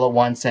wave all at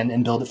once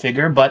and build a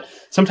figure, but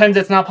sometimes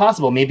that's not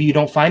possible. Maybe you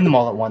don't find them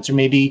all at once, or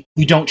maybe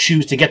you don't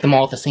choose to get them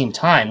all at the same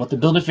time. What the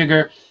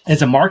Build-A-Figure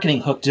as a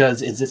marketing hook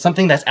does is it's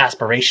something that's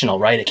aspirational,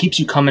 right? It keeps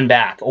you coming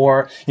back.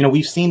 Or,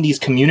 we've seen these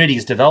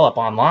communities develop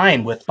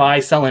online with buy,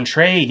 sell, and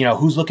trade,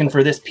 who's looking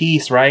for this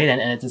piece, right?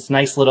 And it's this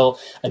nice little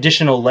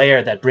additional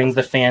layer that brings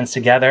the fans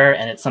together,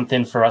 and it's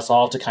something for us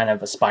all to kind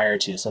of aspire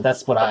to. So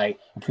that's what I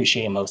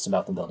appreciate most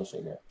about the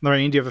Build-A-Figure.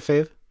 Lorraine, do you have a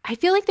fave? I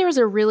feel like there was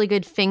a really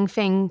good Fing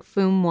Fang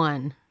Foom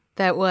one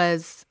that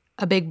was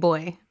a big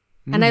boy.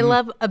 And I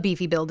love a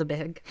beefy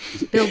Build-A-Big.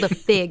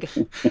 Build-A-Big.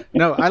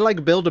 No, I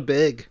like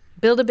Build-A-Big.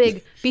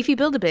 Build-A-Big. Beefy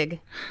Build-A-Big.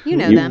 You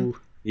know them.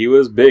 He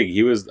was big.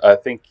 He was, I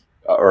think,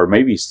 or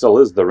maybe still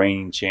is the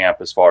reigning champ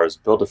as far as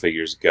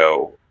Build-A-Figures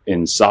go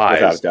in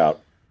size. Without a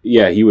doubt.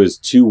 Yeah, he was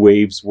 2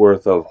 waves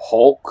worth of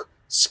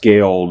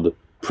Hulk-scaled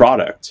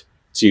product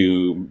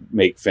to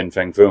make Fin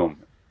Fang Foom.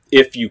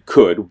 If you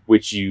could,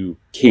 which you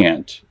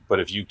can't, but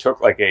if you took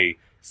like a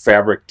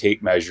fabric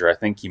tape measure, I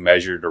think he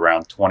measured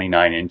around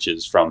 29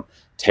 inches from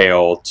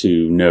tail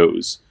to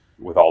nose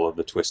with all of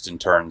the twists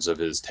and turns of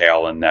his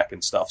tail and neck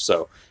and stuff.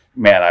 So,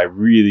 man, I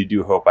really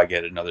do hope I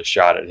get another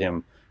shot at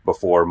him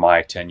before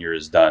my tenure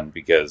is done,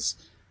 because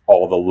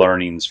all the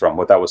learnings from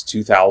what that was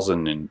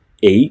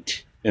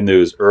 2008 in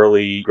those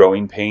early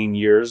growing pain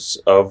years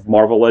of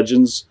Marvel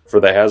Legends for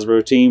the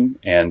Hasbro team,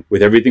 and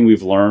with everything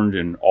we've learned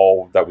and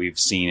all that we've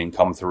seen and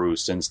come through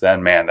since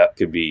then, man, that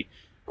could be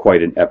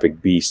quite an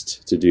epic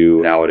beast to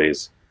do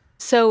nowadays.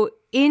 So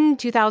in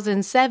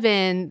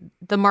 2007,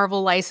 the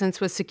Marvel license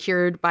was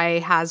secured by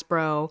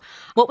Hasbro.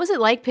 What was it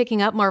like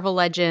picking up Marvel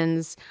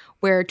Legends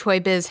where Toy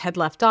Biz had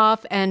left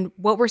off? And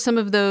what were some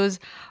of those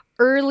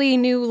early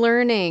new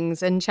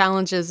learnings and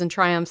challenges and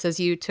triumphs as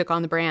you took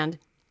on the brand?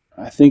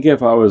 I think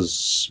if I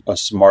was a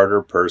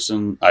smarter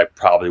person, I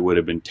probably would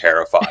have been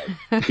terrified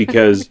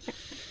because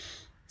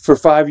for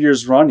 5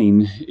 years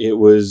running, it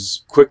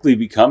was quickly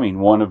becoming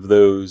one of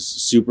those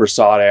super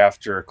sought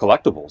after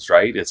collectibles,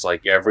 right? It's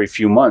like every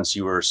few months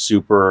you were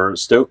super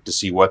stoked to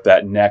see what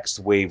that next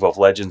wave of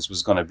Legends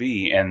was going to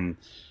be. And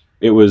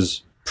it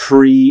was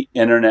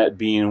pre-internet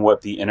being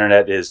what the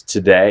internet is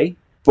today,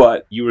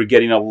 but you were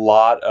getting a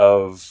lot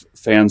of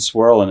fan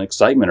swirl and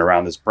excitement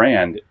around this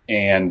brand.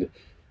 And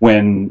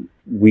when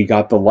we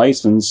got the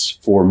license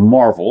for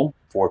Marvel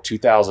for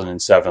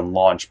 2007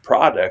 launch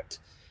product,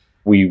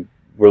 we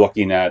were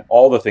looking at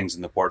all the things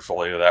in the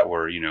portfolio that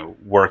were,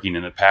 working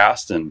in the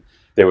past. And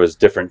there was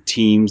different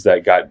teams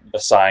that got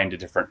assigned to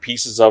different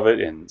pieces of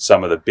it. And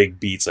some of the big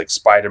beats like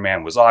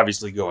Spider-Man was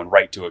obviously going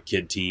right to a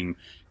kid team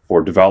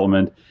for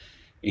development.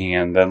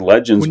 And then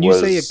Legends when you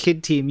say a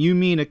kid team, you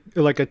mean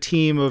a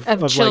team of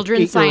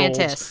children like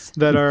scientists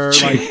that are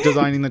like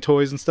designing the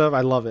toys and stuff.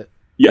 I love it.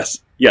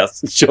 Yes,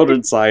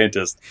 children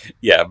scientists.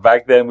 Yeah,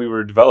 back then we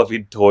were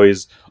developing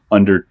toys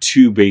under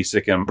 2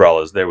 basic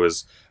umbrellas. There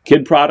was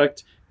kid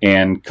product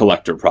and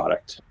collector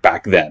product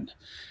back then.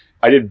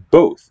 I did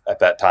both at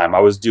that time.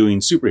 I was doing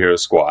Superhero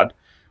Squad,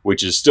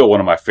 which is still one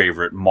of my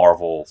favorite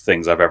Marvel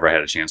things I've ever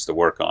had a chance to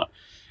work on.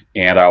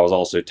 And I was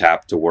also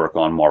tapped to work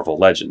on Marvel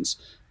Legends.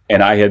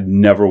 And I had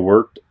never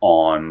worked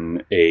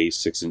on a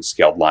 6-inch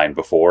scaled line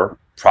before.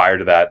 Prior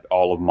to that,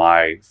 all of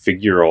my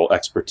figural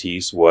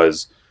expertise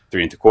was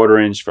 3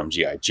 3/4 inch from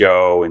G.I.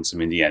 Joe and some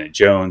Indiana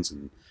Jones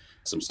and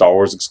some Star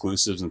Wars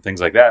exclusives and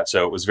things like that.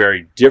 So it was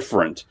very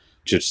different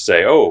to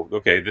say, oh,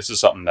 okay, this is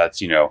something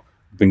that's,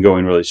 been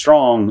going really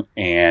strong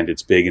and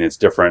it's big and it's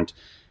different.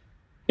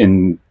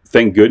 And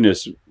thank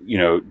goodness,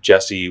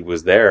 Jesse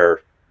was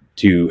there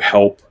to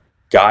help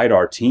guide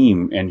our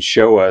team and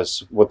show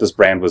us what this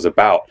brand was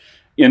about.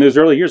 In those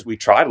early years, we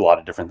tried a lot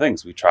of different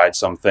things. We tried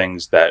some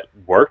things that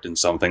worked and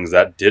some things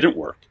that didn't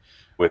work,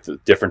 with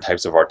different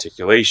types of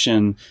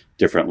articulation,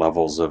 different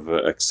levels of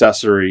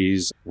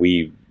accessories.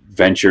 We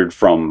ventured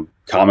from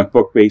comic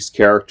book based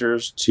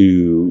characters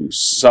to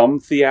some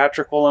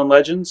theatrical and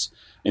Legends.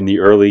 In the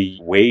early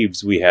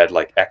waves, we had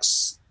like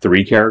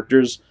X3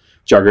 characters,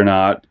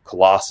 Juggernaut,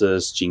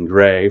 Colossus, Jean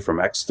Grey from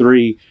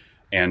X3.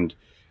 And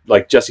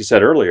like Jesse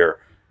said earlier,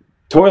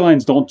 toy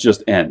lines don't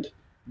just end.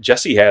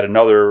 Jesse had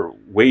another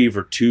wave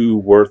or two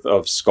worth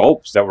of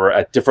sculpts that were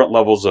at different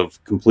levels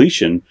of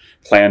completion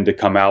planned to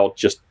come out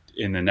just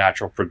in the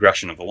natural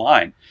progression of the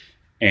line.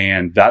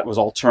 And that was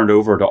all turned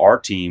over to our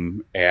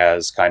team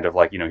as kind of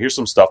like, here's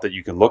some stuff that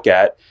you can look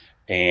at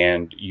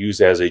and use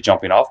as a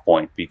jumping off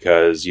point,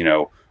 because,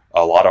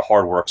 a lot of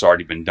hard work's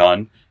already been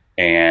done,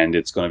 and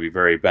it's going to be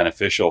very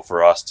beneficial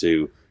for us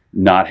to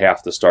not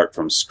have to start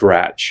from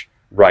scratch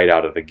right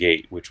out of the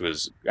gate, which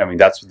was,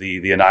 that's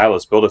the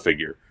Annihilus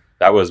Build-A-Figure.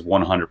 That was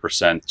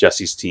 100%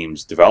 Jesse's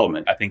team's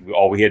development. I think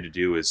all we had to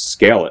do is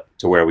scale it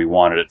to where we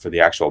wanted it for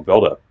the actual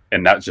build-up.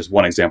 And that's just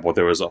one example.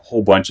 There was a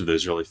whole bunch of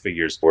those early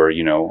figures were,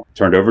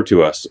 turned over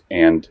to us.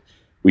 And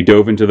we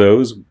dove into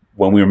those.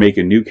 When we were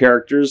making new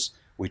characters,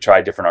 we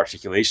tried different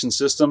articulation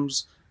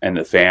systems. And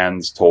the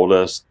fans told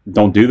us,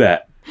 don't do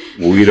that.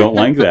 We don't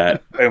like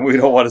that. And we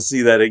don't want to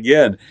see that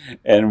again.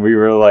 And we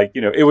were like,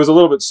 it was a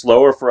little bit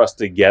slower for us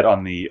to get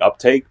on the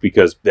uptake,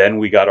 because then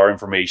we got our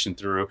information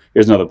through.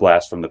 Here's another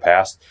blast from the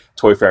past.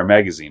 Toy Fair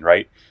magazine,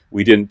 right?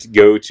 We didn't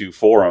go to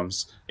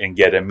forums and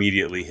get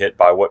immediately hit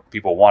by what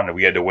people wanted.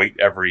 We had to wait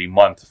every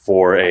month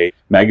for a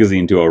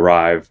magazine to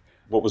arrive,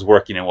 what was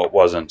working and what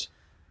wasn't.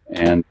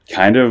 And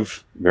kind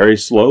of very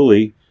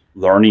slowly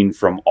learning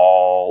from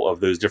all of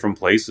those different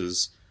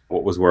places,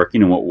 what was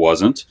working and what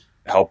wasn't,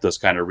 helped us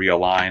kind of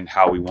realign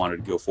how we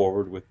wanted to go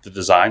forward with the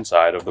design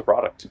side of the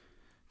product.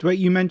 Dwight,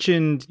 you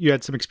mentioned you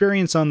had some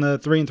experience on the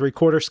 3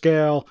 3/4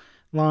 scale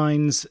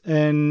lines,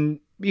 and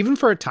even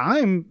for a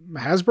time,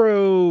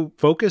 Hasbro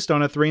focused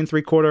on a 3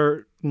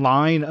 3/4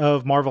 line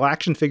of Marvel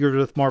action figures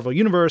with Marvel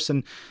Universe,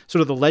 and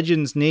sort of the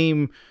Legends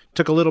name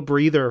took a little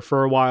breather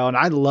for a while. And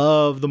I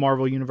love the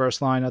Marvel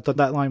Universe line. I thought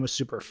that line was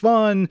super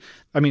fun.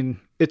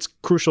 It's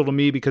crucial to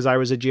me because I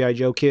was a G.I.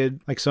 Joe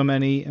kid, like so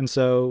many. And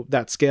so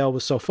that scale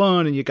was so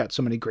fun, and you got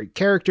so many great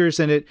characters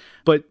in it.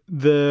 But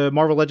the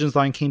Marvel Legends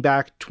line came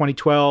back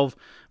 2012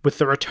 with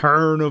the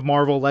return of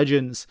Marvel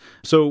Legends.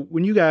 So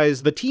when you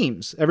guys, the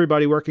teams,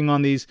 everybody working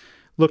on these,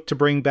 look to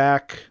bring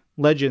back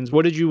Legends,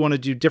 what did you want to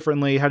do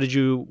differently? How did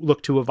you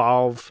look to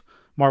evolve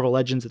Marvel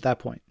Legends at that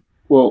point?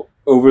 Well,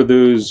 over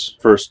those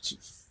first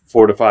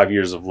 4 to 5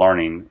 years of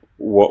learning,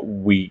 what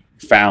we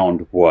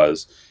found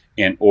was,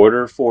 in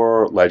order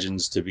for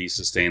Legends to be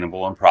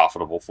sustainable and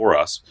profitable for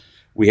us,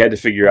 we had to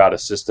figure out a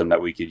system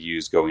that we could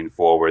use going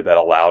forward that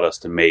allowed us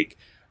to make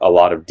a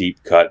lot of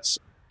deep cuts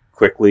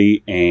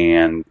quickly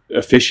and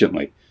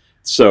efficiently.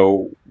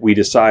 So we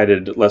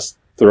decided, let's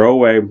throw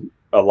away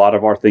a lot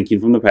of our thinking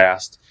from the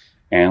past,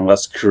 and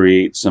let's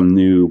create some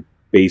new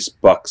base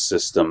buck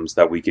systems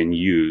that we can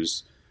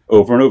use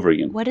over and over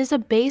again. What is a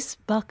base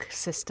buck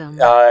system?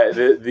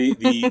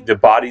 The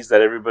bodies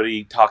that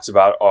everybody talks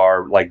about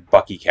are like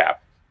Bucky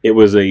Cap. It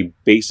was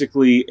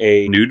basically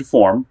a nude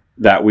form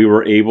that we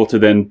were able to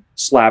then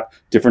slap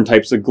different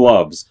types of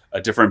gloves,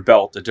 a different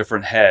belt, a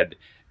different head,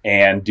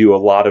 and do a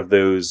lot of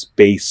those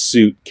base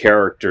suit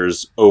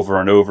characters over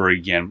and over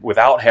again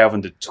without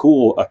having to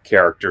tool a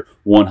character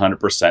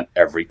 100%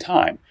 every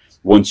time.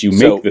 Once you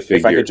make the figure.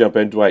 If I could jump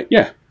in, Dwight.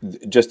 Yeah.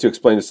 Just to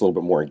explain this a little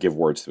bit more and give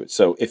words to it.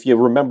 So if you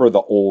remember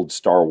the old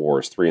Star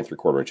Wars 3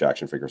 3/4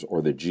 action figures,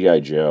 or the G.I.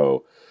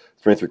 Joe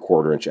 3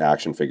 3/4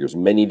 action figures,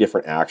 many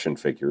different action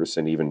figures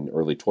and even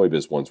early Toy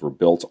Biz ones were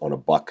built on a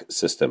buck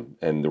system.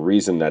 And the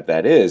reason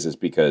that is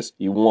because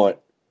you want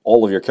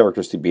all of your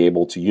characters to be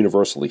able to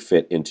universally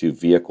fit into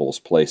vehicles,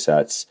 play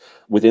sets,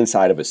 with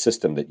inside of a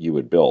system that you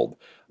would build.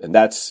 And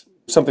that's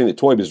something that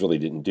Toy Biz really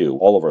didn't do.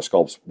 All of our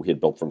sculpts we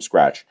had built from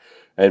scratch.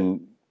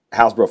 And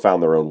Hasbro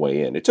found their own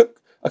way in. It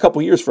took a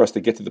couple years for us to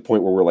get to the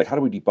point where we're like, how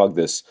do we debug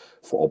this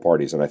for all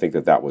parties? And I think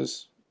that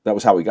was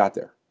how we got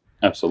there.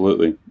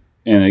 Absolutely.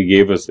 And it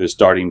gave us the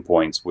starting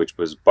points, which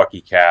was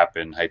Bucky Cap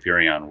and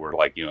Hyperion were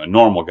like, a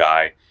normal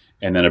guy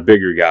and then a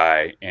bigger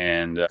guy.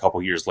 And a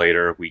couple years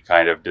later, we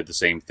kind of did the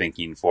same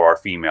thinking for our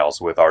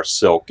females with our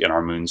Silk and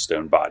our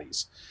Moonstone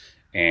bodies.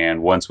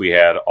 And once we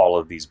had all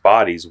of these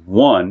bodies,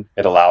 one,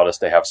 it allowed us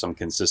to have some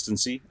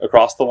consistency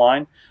across the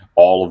line.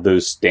 All of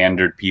those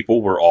standard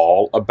people were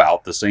all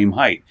about the same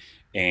height.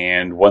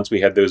 And once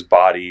we had those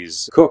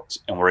bodies cooked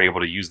and were able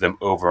to use them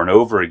over and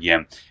over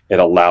again, it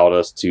allowed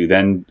us to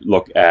then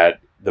look at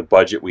the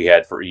budget we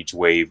had for each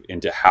wave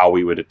into how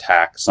we would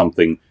attack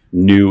something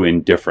new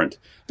and different.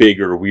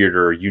 Bigger,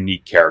 weirder,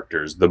 unique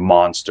characters, the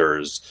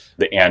monsters,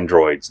 the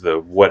androids, the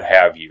what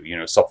have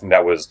you. Something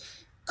that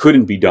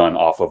couldn't be done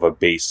off of a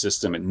base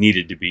system. It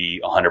needed to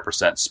be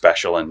 100%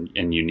 special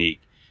and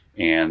unique.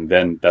 And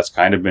then that's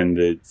kind of been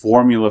the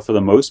formula for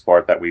the most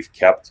part that we've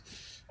kept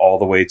all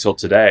the way till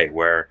today,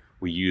 where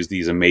We use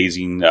these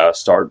amazing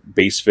start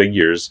base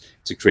figures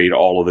to create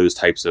all of those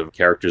types of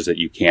characters that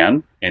you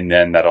can. And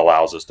then that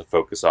allows us to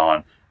focus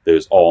on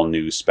those all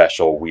new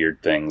special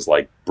weird things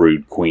like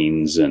Brood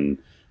Queens and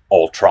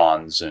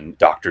Ultrons and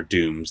Doctor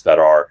Dooms that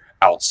are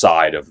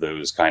outside of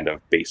those kind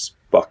of base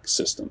buck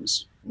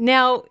systems.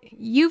 Now,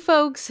 you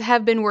folks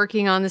have been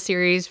working on the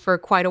series for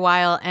quite a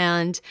while,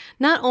 and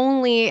not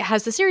only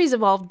has the series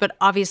evolved, but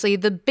obviously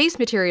the base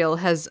material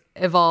has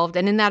evolved.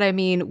 And in that, I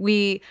mean,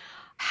 we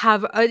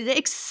have an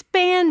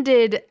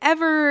expanded,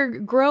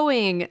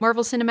 ever-growing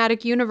Marvel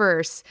Cinematic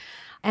Universe.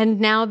 And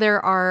now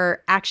there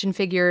are action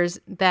figures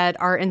that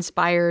are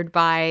inspired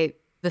by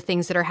the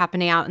things that are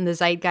happening out in the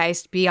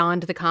zeitgeist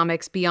beyond the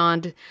comics,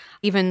 beyond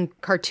even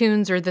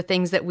cartoons or the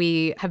things that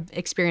we have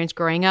experienced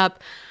growing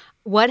up.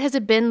 What has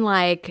it been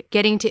like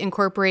getting to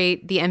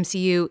incorporate the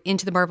MCU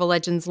into the Marvel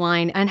Legends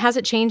line? And has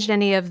it changed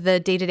any of the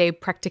day-to-day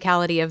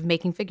practicality of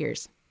making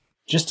figures?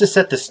 Just to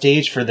set the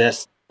stage for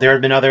this, there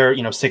have been other,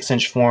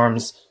 6-inch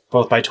forms,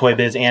 both by Toy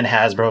Biz and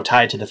Hasbro,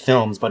 tied to the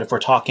films. But if we're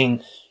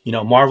talking,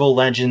 Marvel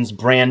Legends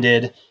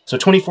branded. So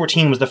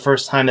 2014 was the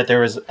first time that there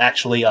was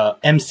actually a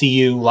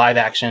MCU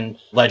live-action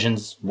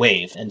Legends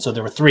wave. And so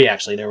there were 3,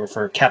 actually. There were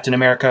for Captain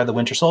America, the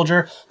Winter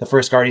Soldier, the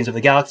first Guardians of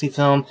the Galaxy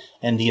film,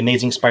 and the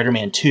Amazing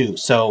Spider-Man 2.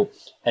 So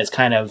as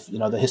kind of,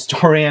 the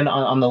historian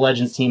on the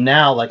Legends team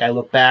now, I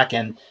look back,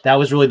 and that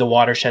was really the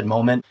watershed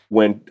moment.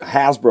 When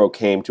Hasbro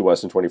came to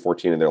us in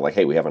 2014 and they're like,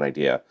 hey, we have an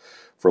idea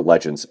for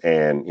Legends,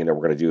 and we're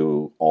going to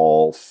do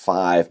all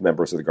 5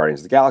 members of the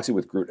Guardians of the Galaxy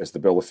with Groot as the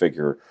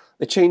Build-A-Figure.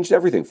 It changed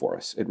everything for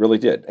us. It really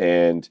did.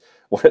 And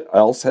what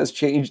else has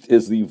changed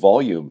is the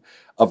volume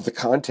of the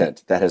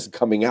content that is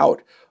coming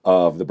out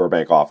of the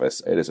Burbank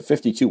office. It is a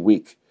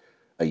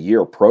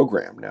 52-week-a-year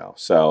program now.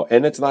 So,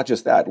 and it's not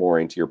just that,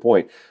 Lorraine, to your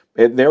point.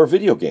 There are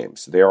video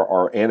games. There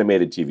are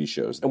animated TV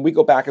shows. And we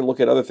go back and look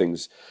at other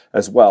things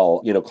as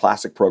well.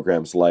 Classic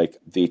programs like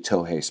the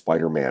Tohei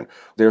Spider-Man.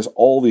 There's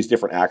all these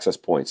different access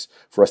points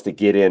for us to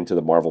get into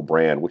the Marvel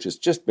brand, which has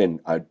just been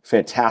a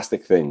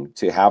fantastic thing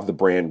to have the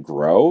brand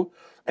grow.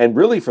 And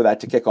really for that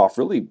to kick off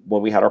really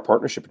when we had our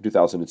partnership in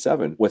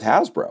 2007 with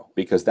Hasbro,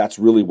 because that's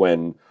really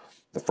when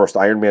the first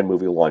Iron Man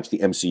movie launched, the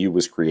MCU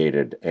was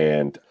created,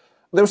 and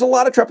there was a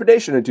lot of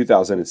trepidation in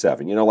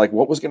 2007.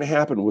 What was going to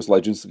happen? Was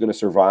Legends going to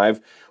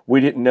survive? We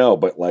didn't know,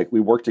 but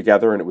we worked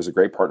together and it was a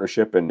great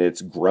partnership and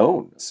it's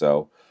grown.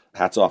 So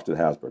hats off to the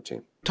Hasbro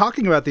team.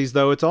 Talking about these,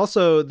 though, it's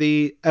also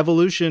the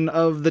evolution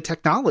of the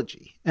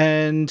technology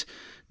and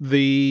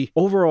the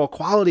overall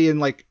quality.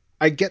 And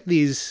I get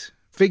these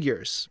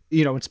figures,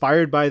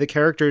 inspired by the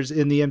characters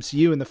in the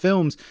MCU and the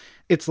films.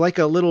 It's like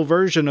a little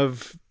version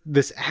of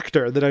this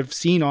actor that I've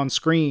seen on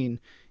screen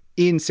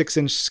in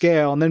 6-inch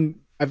scale. And then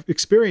I've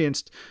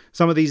experienced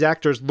some of these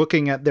actors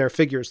looking at their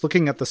figures,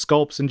 looking at the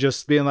sculpts and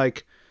just being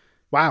like,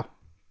 wow,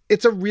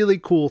 it's a really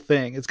cool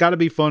thing. It's got to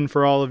be fun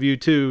for all of you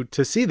too,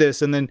 to see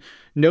this and then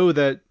know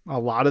that a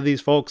lot of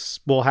these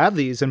folks will have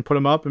these and put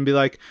them up and be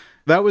like,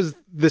 that was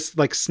this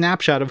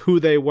snapshot of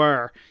who they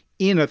were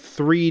in a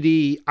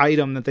 3D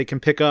item that they can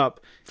pick up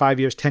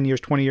 5 years, 10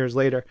 years, 20 years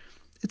later.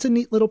 It's a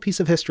neat little piece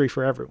of history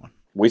for everyone.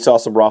 We saw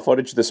some raw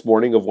footage this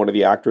morning of one of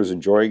the actors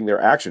enjoying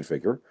their action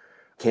figure.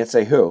 Can't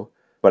say who.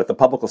 But the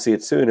public will see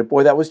it soon. And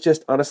boy, that was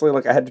just honestly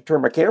I had to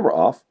turn my camera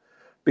off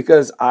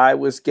because I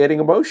was getting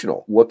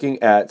emotional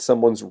looking at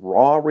someone's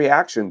raw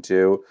reaction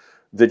to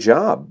the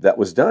job that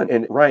was done.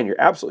 And Ryan,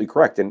 you're absolutely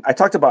correct. And I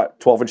talked about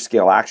 12-inch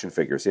scale action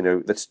figures.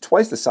 That's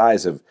twice the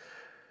size of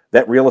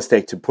that real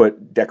estate to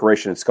put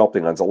decoration and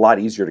sculpting on. Is a lot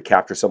easier to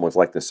capture someone's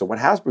likeness. So what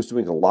Hasbro's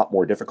doing is a lot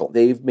more difficult.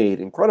 They've made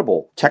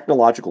incredible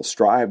technological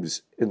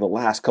strides in the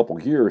last couple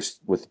of years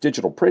with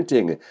digital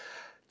printing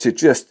to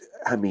just,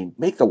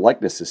 make the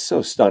likenesses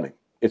so stunning.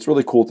 It's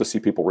really cool to see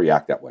people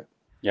react that way.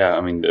 Yeah,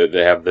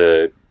 they have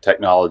the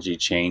technology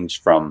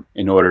change from,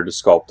 in order to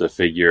sculpt a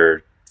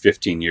figure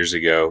 15 years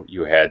ago,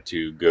 you had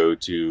to go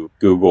to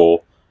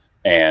Google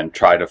and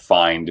try to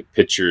find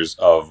pictures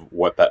of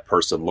what that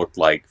person looked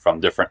like from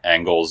different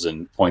angles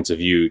and points of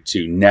view,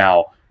 to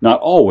now, not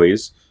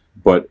always,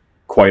 but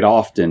quite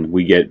often,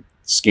 we get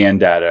scan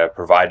data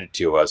provided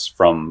to us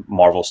from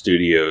Marvel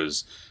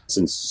Studios,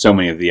 since so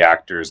many of the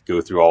actors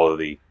go through all of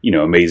the,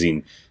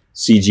 amazing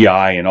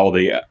CGI and all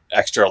the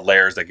extra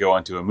layers that go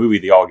into a movie.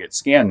 They all get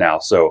scanned now.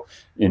 So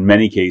in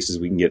many cases,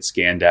 we can get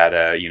scan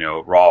data,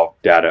 raw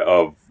data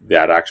of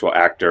that actual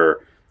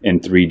actor in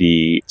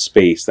 3D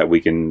space that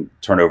we can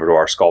turn over to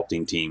our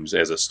sculpting teams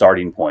as a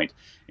starting point.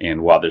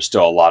 And while there's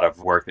still a lot of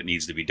work that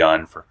needs to be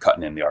done for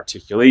cutting in the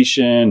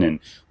articulation and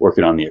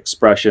working on the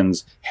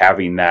expressions,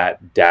 having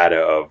that data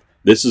of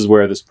this is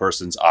where this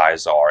person's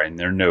eyes are and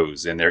their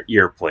nose and their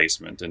ear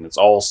placement. And it's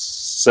all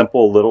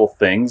simple little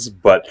things,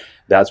 but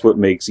that's what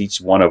makes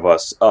each one of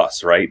us,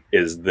 right?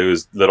 Is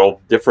those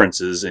little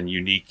differences and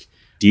unique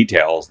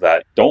details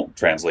that don't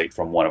translate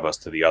from one of us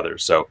to the other.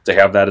 So to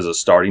have that as a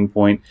starting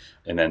point,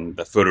 and then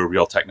the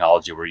photoreal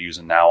technology we're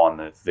using now on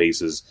the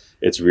faces,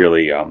 it's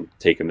really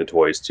taken the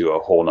toys to a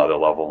whole nother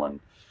level. And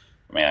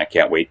Man, I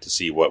can't wait to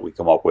see what we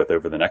come up with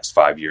over the next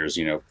 5 years.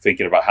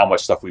 Thinking about how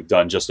much stuff we've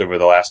done just over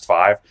the last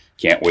 5,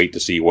 can't wait to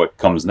see what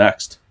comes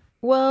next.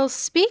 Well,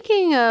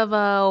 speaking of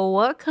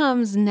what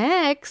comes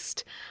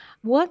next,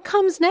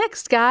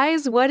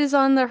 guys? What is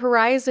on the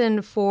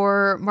horizon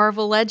for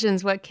Marvel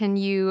Legends? What can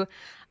you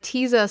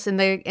tease us in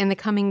the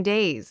coming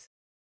days?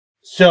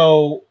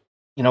 So,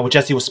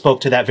 Jesse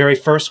spoke to that very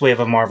first wave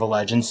of Marvel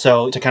Legends.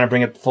 So to kind of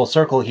bring it full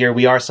circle here,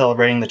 we are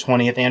celebrating the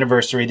 20th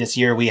anniversary this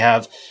year. We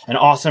have an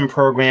awesome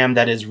program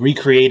that is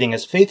recreating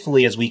as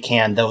faithfully as we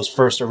can those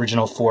first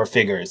original 4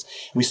 figures.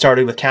 We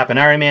started with Cap and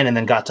Iron Man and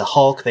then got to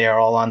Hulk. They are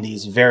all on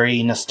these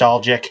very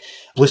nostalgic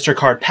blister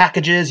card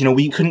packages.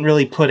 We couldn't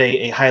really put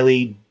a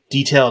highly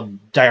detailed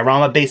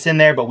diorama base in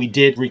there, but we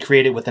did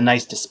recreate it with a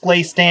nice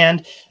display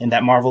stand and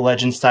that Marvel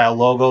Legends style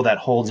logo that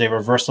holds a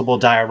reversible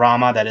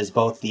diorama that is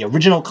both the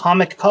original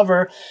comic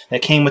cover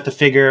that came with the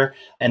figure,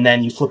 and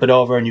then you flip it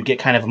over and you get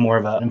kind of more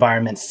of an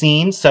environment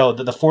scene. So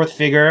the 4th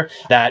figure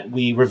that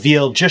we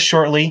revealed just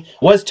shortly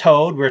was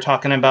Toad. We were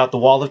talking about the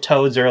Wall of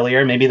Toads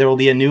earlier. Maybe there will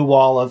be a new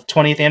wall of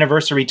 20th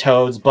anniversary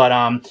Toads, but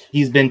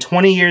he's been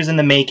 20 years in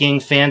the making.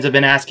 Fans have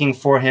been asking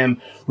for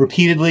him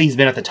repeatedly. He's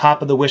been at the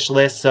top of the wish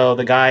list, so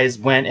the guys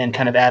went and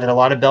kind of added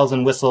a lot of bells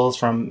and whistles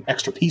from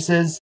extra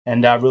pieces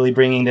and really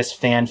bringing this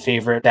fan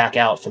favorite back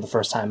out for the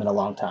first time in a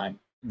long time.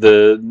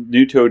 The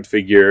new Toad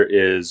figure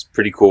is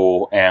pretty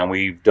cool, and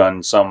we've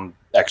done some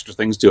extra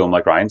things to him,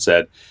 like Ryan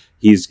said.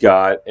 He's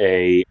got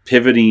a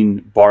pivoting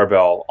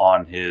barbell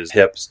on his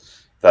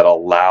hips that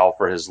allow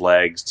for his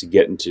legs to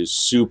get into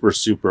super,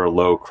 super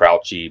low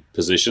crouchy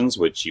positions,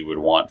 which you would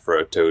want for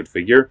a Toad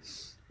figure.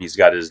 He's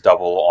got his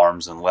double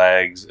arms and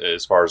legs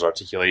as far as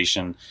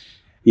articulation.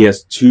 He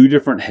has 2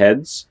 different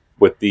heads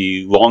with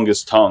the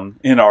longest tongue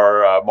in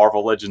our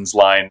Marvel Legends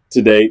line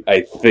to date,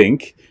 I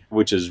think,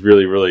 which is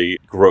really, really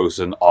gross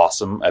and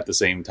awesome at the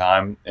same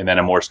time. And then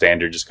a more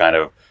standard, just kind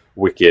of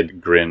wicked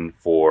grin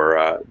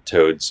for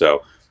Toad.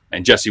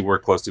 And Jesse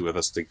worked closely with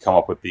us to come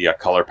up with the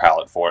color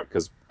palette for it,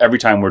 because every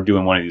time we're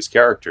doing one of these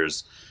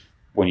characters,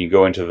 when you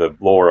go into the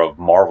lore of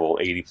Marvel,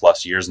 80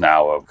 plus years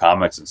now of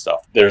comics and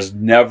stuff, there's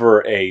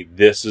never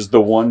this is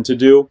the one to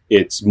do.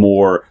 It's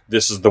more,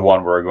 this is the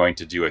one we're going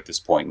to do at this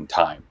point in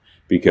time,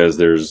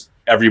 because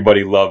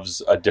everybody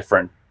loves a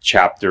different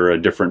chapter,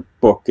 a different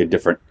book, a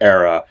different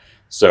era.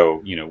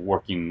 So,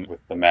 working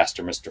with the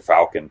master, Mr.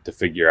 Falcon, to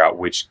figure out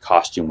which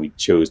costume we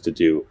chose to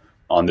do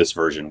on this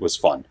version was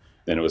fun.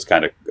 Then it was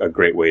kind of a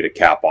great way to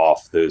cap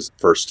off those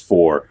first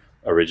 4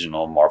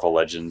 original Marvel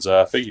Legends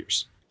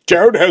figures.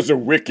 Jared has a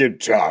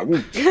wicked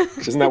tongue.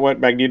 Isn't that what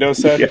Magneto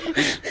said? Yeah.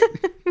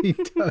 He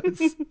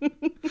does.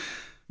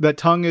 That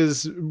tongue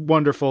is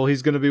wonderful.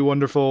 He's going to be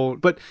wonderful.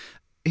 But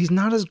he's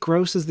not as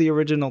gross as the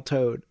original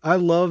Toad. I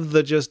love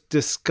the just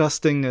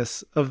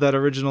disgustingness of that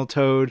original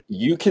Toad.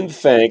 You can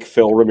thank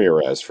Phil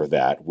Ramirez for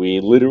that. We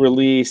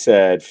literally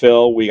said,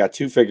 Phil, we got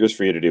 2 figures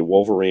for you to do,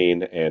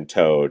 Wolverine and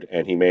Toad.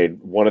 And he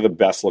made one of the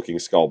best looking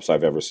sculpts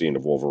I've ever seen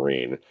of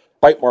Wolverine.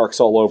 Bite marks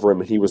all over him,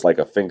 and he was like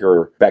a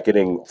finger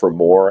beckoning for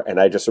more.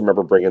 And I just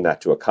remember bringing that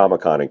to a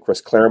Comic-Con, and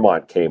Chris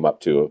Claremont came up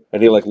to him,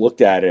 and he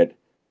looked at it,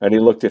 and he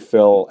looked at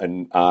Phil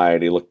and I,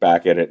 and he looked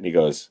back at it, and he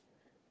goes,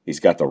 he's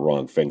got the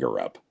wrong finger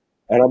up.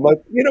 And I'm like,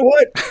 you know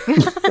what?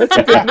 That's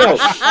a good note.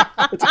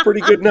 That's a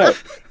pretty good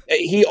note.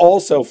 He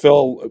also,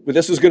 Phil,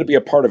 this was going to be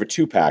a part of a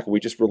 2-pack. We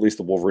just released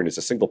the Wolverine as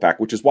a single pack,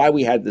 which is why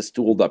we had this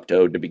tooled up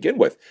Toad to begin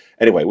with.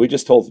 Anyway, we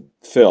just told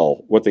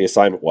Phil what the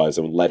assignment was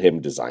and let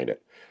him design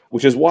it,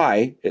 which is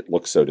why it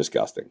looks so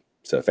disgusting.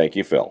 So thank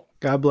you, Phil.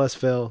 God bless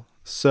Phil.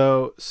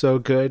 So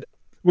good.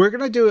 We're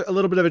going to do a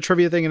little bit of a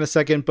trivia thing in a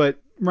second, but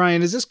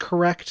Ryan, is this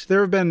correct? There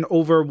have been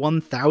over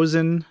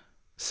 1,000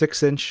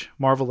 6-inch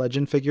Marvel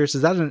Legend figures.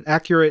 Is that an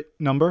accurate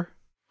number?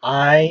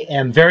 I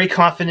am very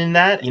confident in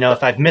that.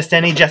 If I've missed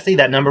any, Jesse,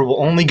 that number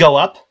will only go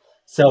up.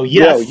 So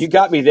yes. No, you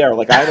got me there.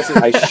 Like, honestly,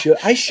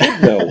 I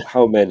should know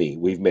how many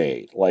we've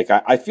made. Like,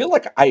 I feel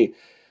like I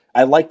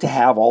like to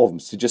have all of them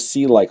to just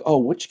see like, oh,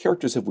 which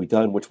characters have we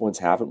done? Which ones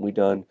haven't we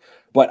done?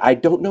 But I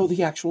don't know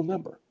the actual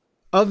number.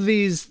 Of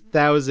these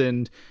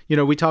 1,000,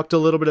 we talked a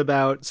little bit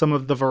about some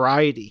of the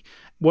variety.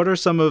 What are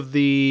some of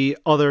the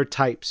other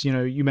types?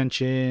 You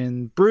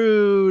mentioned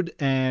Brood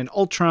and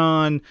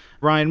Ultron.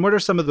 Ryan, what are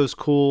some of those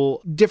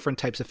cool different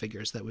types of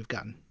figures that we've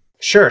gotten?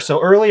 Sure. So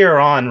earlier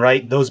on,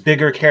 right, those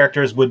bigger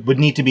characters would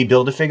need to be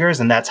Build-A-Figures,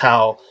 and that's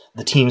how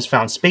the teams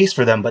found space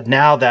for them. But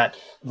now that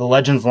the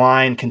Legends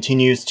line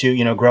continues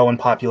to, grow in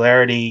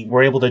popularity,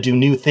 we're able to do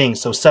new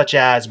things. So such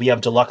as we have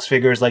deluxe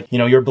figures like,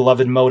 your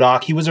beloved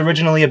MODOK. He was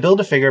originally a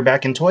Build-A-Figure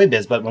back in Toy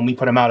Biz, but when we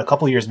put him out a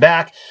couple years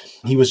back,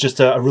 he was just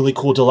a really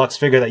cool deluxe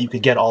figure that you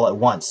could get all at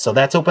once. So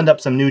that's opened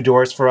up some new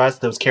doors for us.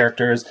 Those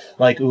characters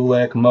like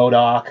Ulik,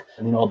 MODOK,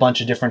 a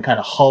bunch of different kind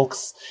of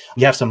Hulks.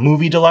 We have some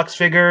movie deluxe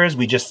figures.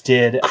 We just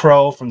did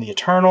Crow from the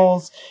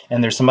Eternals,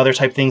 and there's some other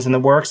type things in the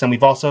works. And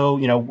we've also,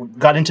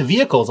 got into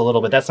vehicles a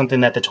little bit. That's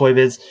something that the Toy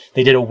Biz,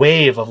 they did a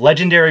wave wave of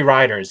legendary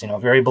riders, a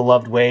very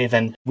beloved wave.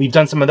 And we've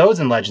done some of those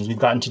in Legends. We've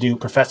gotten to do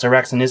Professor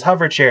X in his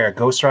hover chair,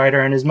 Ghost Rider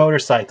and his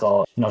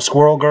motorcycle,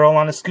 Squirrel Girl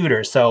on a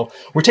scooter. So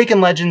we're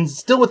taking Legends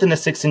still within the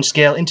 6-inch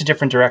scale into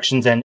different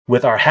directions. And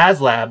with our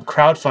HasLab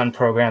crowdfund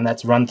program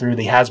that's run through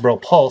the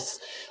Hasbro Pulse,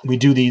 we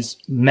do these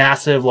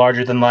massive,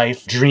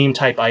 larger-than-life,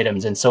 dream-type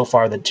items. And so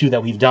far, the two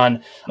that we've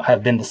done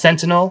have been the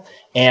Sentinel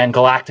and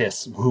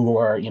Galactus, who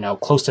are,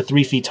 close to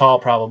 3 feet tall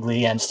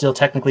probably, and still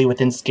technically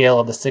within scale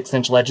of the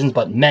 6-inch Legends,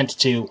 but meant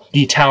to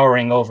be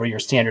towering over your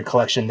standard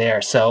collection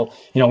there. So,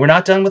 we're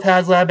not done with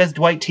HasLab, as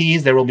Dwight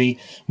teased. There will be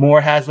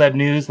more HasLab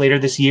news later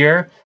this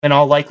year, in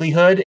all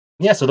likelihood.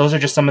 Yeah, so those are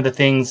just some of the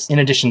things in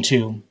addition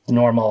to the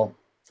normal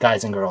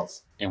guys and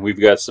girls. And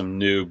we've got some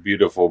new,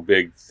 beautiful,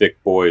 big,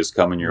 thick boys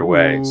coming your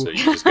way. So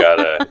you just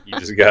gotta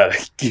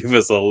give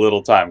us a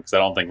little time, because I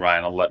don't think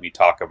Ryan will let me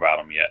talk about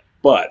them yet.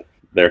 But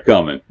they're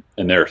coming,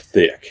 and they're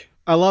thick.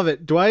 I love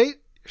it. Dwight,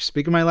 you're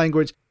speaking my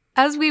language.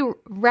 As we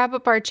wrap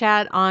up our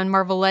chat on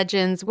Marvel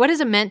Legends, what has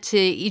it meant to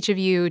each of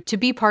you to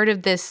be part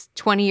of this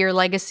 20-year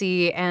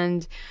legacy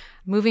and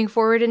moving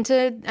forward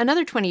into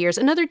another 20 years,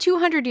 another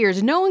 200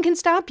 years? No one can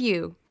stop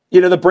you.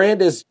 The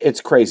brand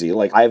it's crazy.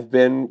 Like, I've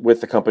been with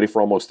the company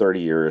for almost 30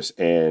 years.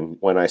 And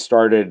when I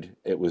started,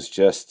 it was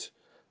just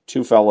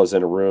two fellas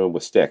in a room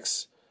with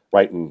sticks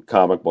writing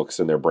comic books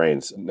in their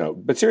brains. No,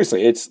 but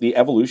seriously, it's the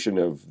evolution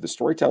of the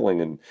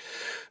storytelling and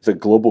the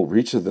global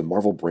reach of the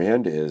Marvel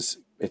brand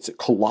it's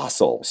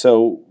colossal.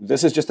 So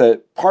this is just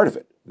a part of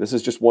it. This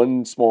is just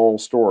one small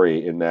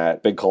story in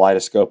that big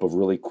kaleidoscope of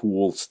really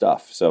cool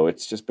stuff. So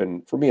it's just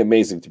been, for me,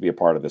 amazing to be a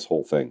part of this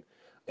whole thing,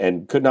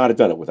 and could not have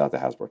done it without the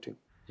Hasbro team.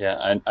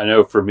 Yeah, I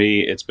know for me,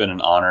 it's been an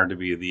honor to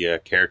be the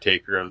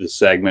caretaker of this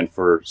segment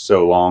for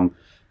so long.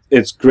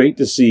 It's great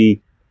to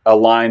see a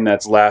line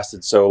that's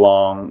lasted so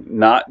long,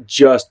 not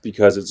just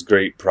because it's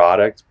great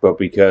product, but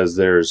because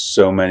there's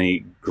so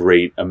many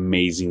great,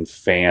 amazing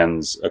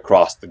fans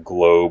across the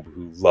globe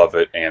who love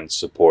it and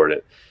support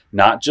it.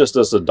 Not just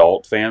us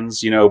adult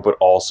fans, but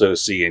also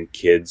seeing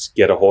kids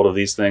get a hold of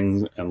these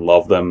things and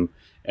love them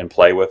and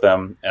play with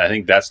them. And I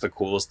think that's the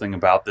coolest thing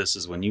about this,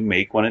 is when you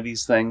make one of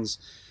these things,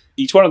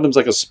 each one of them's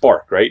like a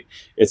spark, right?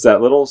 It's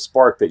that little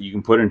spark that you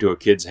can put into a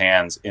kid's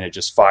hands, and it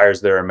just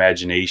fires their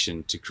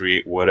imagination to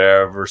create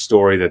whatever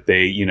story that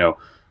they,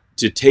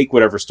 to take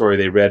whatever story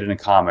they read in a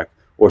comic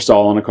or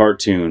saw in a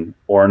cartoon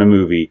or in a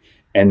movie.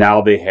 And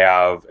now they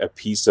have a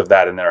piece of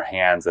that in their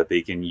hands that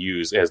they can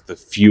use as the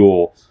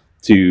fuel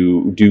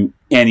to do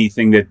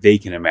anything that they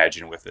can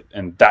imagine with it.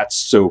 And that's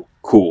so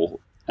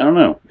cool. I don't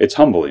know. It's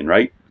humbling,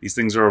 right? These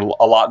things are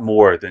a lot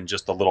more than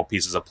just the little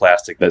pieces of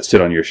plastic that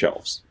sit on your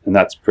shelves. And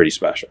that's pretty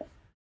special.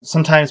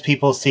 Sometimes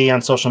people see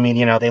on social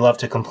media, they love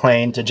to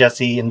complain to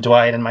Jesse and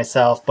Dwight and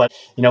myself, but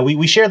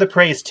we share the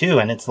praise too.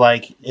 And it's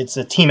like, it's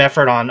a team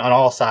effort on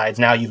all sides.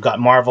 Now you've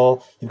got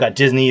Marvel, you've got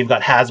Disney, you've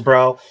got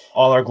Hasbro,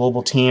 all our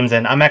global teams.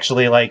 And I'm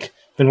actually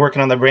been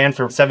working on the brand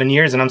for 7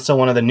 years, and I'm still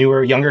one of the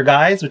newer, younger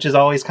guys, which is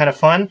always kind of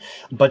fun.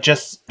 But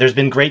just, there's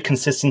been great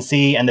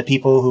consistency, and the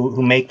people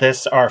who make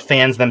this are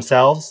fans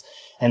themselves.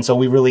 And so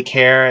we really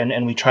care,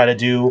 and we try to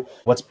do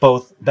what's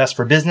both best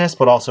for business,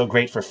 but also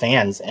great for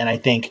fans. And I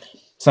think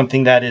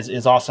something that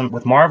is awesome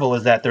with Marvel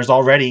is that there's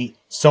already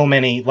so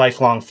many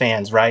lifelong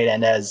fans, right?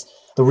 And as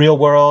the real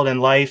world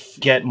and life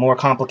get more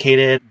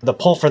complicated, the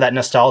pull for that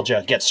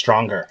nostalgia gets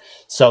stronger.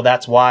 So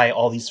that's why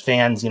all these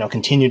fans,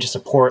 continue to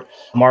support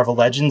Marvel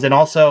Legends. And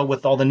also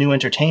with all the new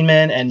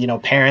entertainment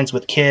and, parents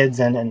with kids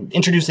and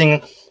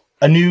introducing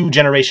a new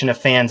generation of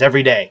fans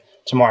every day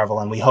to Marvel.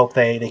 And we hope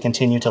they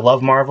continue to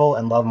love Marvel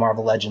and love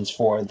Marvel Legends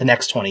for the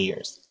next 20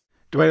 years.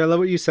 Dwight, I love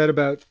what you said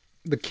about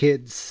the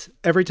kids.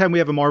 Every time we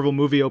have a Marvel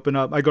movie open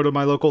up, I go to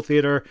my local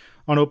theater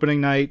on opening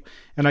night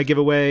and I give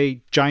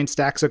away giant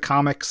stacks of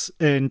comics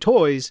and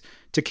toys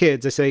to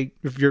kids. I say,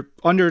 if you're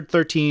under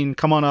 13,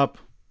 come on up.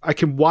 I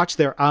can watch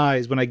their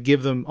eyes when I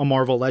give them a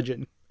Marvel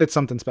Legend. It's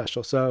something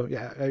special. So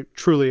yeah, I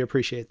truly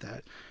appreciate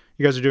that.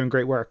 You guys are doing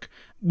great work.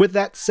 With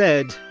that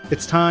said,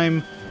 it's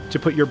time to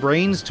put your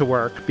brains to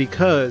work,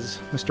 because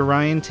Mr.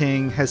 Ryan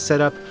Ting has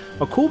set up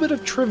a cool bit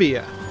of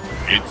trivia.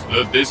 It's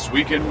the This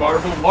Week in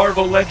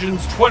Marvel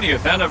Legends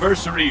 20th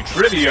Anniversary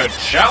Trivia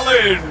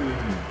Challenge!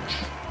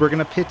 We're going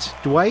to pit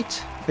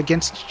Dwight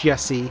against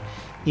Jesse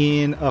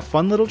in a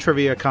fun little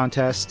trivia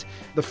contest.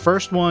 The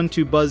first one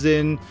to buzz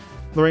in,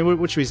 Lorraine,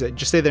 what should we say?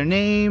 Just say their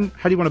name?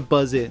 How do you want to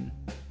buzz in?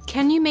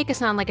 Can you make it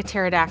sound like a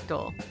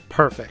pterodactyl?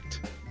 Perfect.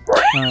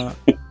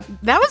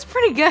 That was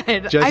pretty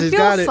good. Jesse's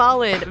I feel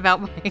solid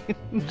about my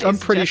I'm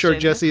pretty sure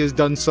Jesse has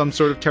done some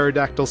sort of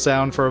pterodactyl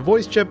sound for a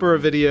voice chip or a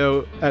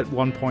video at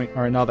one point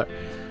or another.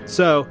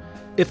 So,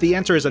 if the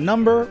answer is a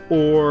number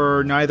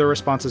or neither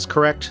response is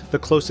correct, the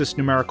closest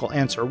numerical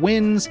answer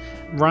wins.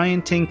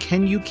 Ryan Ting,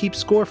 can you keep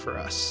score for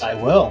us? I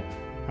will.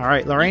 All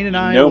right, Lorraine and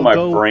I will my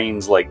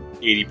brain's like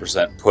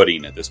 80%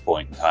 pudding at this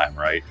point in time,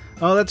 right?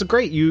 Oh, that's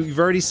great. You've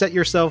already set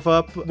yourself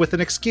up with an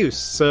excuse,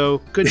 so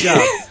good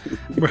job.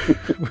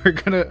 we're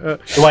gonna...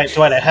 Dwight,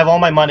 I have all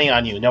my money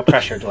on you. No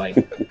pressure,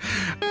 Dwight.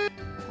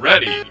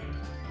 Ready.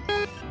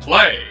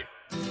 Play.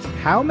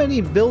 How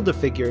many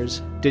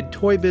Build-A-Figures did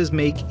Toy Biz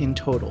make in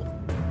total?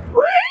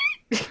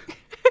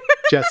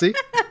 Jesse?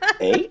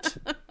 8?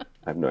 I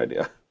have no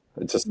idea.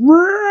 It's just...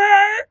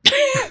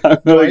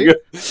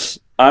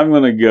 I'm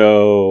gonna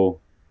go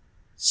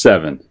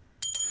 7.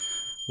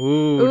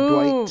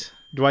 Ooh.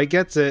 Dwight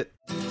gets it.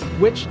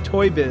 Which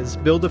Toy Biz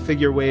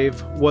Build-A-Figure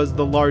wave was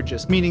the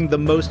largest, meaning the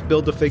most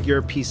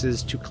Build-A-Figure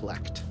pieces to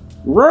collect?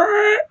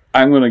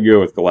 I'm gonna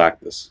go with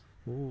Galactus.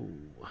 Ooh.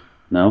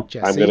 No?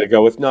 Jesse? I'm gonna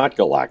go with not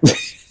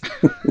Galactus.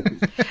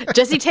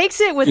 Jesse takes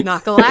it with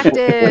not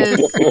Galactus.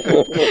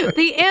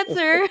 The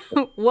answer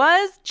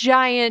was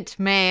Giant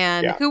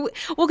Man. Yeah.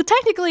 Well,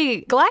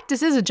 technically,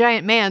 Galactus is a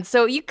giant man,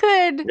 so you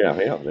could... Yeah,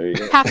 there you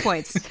go. Half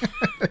points.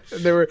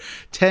 There were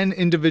 10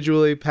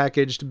 individually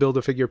packaged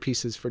Build-A-Figure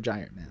pieces for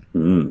Giant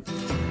Man.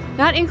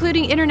 Not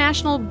including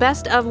international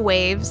best of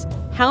waves,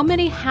 how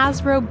many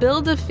Hasbro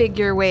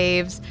Build-A-Figure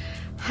waves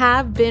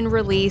have been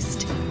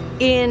released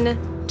in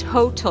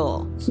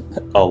total?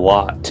 A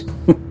lot.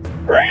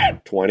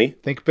 20?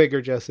 Think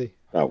bigger, Jesse.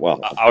 Oh, well.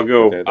 I'll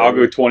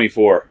go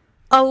 24.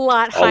 A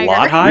lot higher. A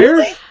lot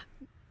higher?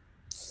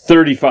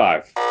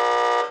 35.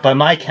 By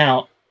my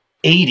count,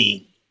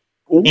 80.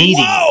 80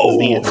 was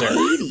the answer.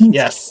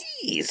 Yes.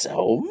 Jeez,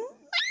 oh,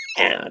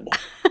 man.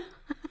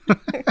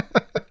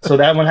 So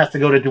that one has to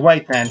go to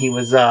Dwight then. He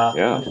was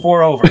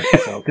 4 over.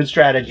 So good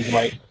strategy,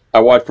 Dwight. I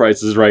watch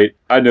Price is Right.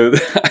 I know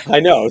that. I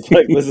know. It's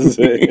like, this is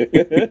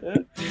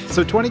it.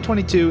 So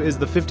 2022 is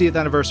the 50th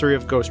anniversary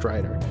of Ghost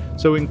Rider.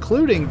 So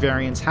including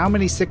variants, how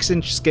many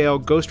 6-inch scale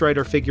Ghost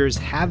Rider figures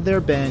have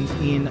there been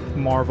in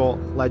Marvel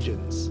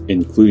Legends?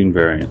 Including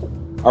variant.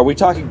 Are we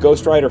talking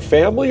Ghost Rider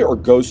family or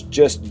Ghost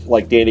just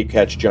like Danny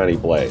Ketch, Johnny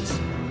Blaze?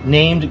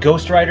 Named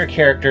Ghost Rider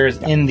characters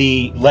in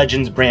the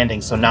Legends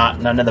branding, so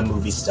none of the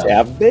movie stuff.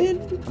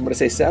 7? I'm going to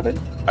say 7.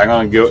 I'm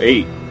going to go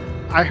 8.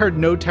 I heard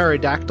no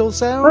pterodactyl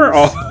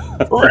sounds.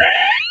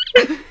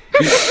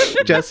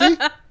 Jesse?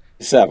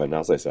 7.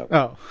 I'll say 7.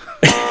 Oh.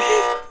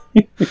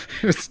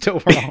 It's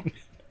still wrong.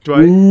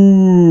 Dwight?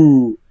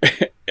 Ooh.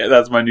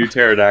 That's my new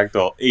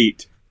pterodactyl.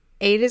 8.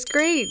 8 is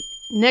great.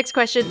 Next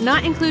question.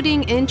 Not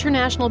including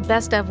international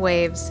best of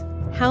waves,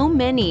 how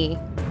many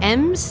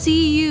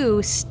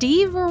MCU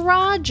Steve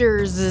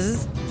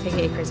Rogers,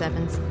 aka Chris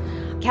Evans,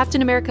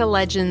 Captain America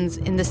Legends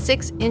in the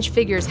 6-inch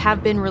figures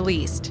have been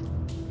released?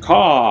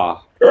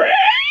 Caw.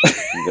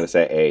 I'm going to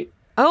say 8.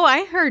 Oh,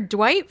 I heard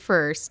Dwight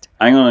first.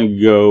 I'm going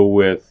to go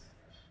with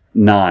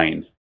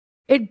 9.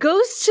 It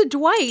goes to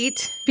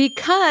Dwight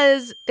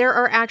because there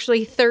are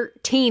actually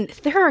 13.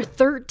 There are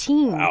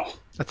 13. Wow.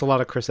 That's a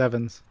lot of Chris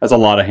Evans. That's a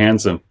lot of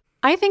handsome.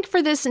 I think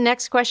for this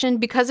next question,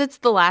 because it's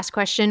the last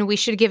question, we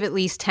should give at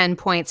least 10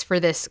 points for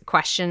this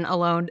question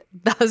alone,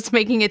 thus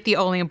making it the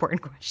only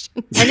important question.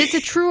 And it's a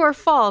true or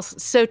false,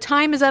 so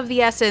time is of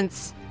the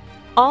essence.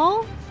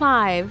 All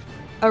 5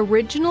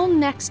 original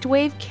Next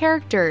Wave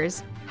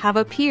characters have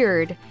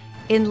appeared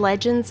in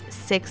Legends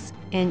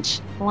 6-inch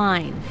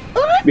line.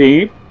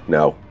 Beep.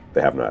 No,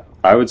 they have not.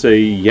 I would say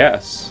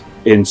yes,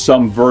 in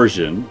some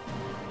version.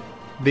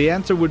 The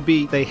answer would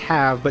be they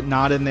have, but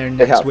not in their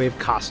Next Wave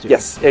costume.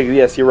 Yes,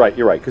 you're right,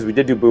 because we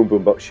did do Boom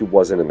Boom, but she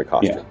wasn't in the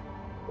costume. Yeah.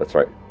 That's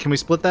right. Can we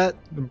split that?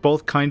 They're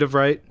both kind of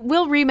right.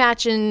 We'll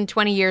rematch in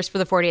 20 years for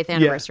the 40th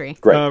anniversary. Yeah.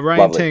 Great. Ryan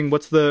Lovely. Ting,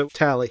 what's the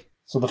tally?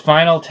 So the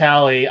final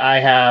tally I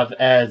have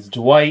as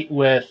Dwight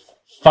with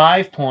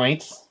 5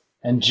 points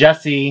and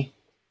Jesse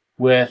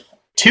with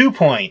 2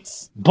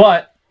 points.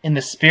 But in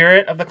the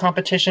spirit of the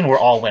competition, we're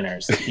all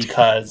winners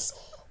because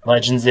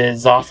Legends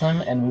is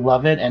awesome and we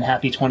love it, and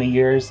happy 20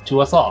 years to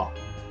us all.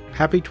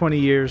 Happy 20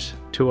 years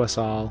to us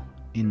all,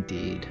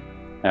 indeed.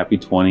 Happy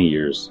 20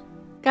 years.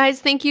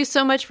 Guys, thank you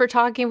so much for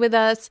talking with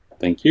us.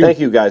 Thank you. Thank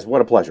you, guys.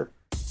 What a pleasure.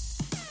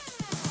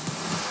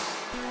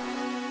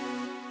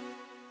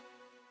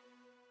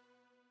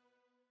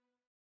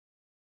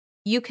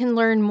 You can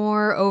learn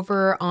more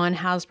over on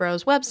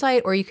Hasbro's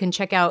website, or you can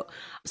check out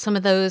some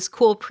of those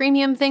cool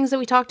premium things that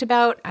we talked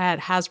about at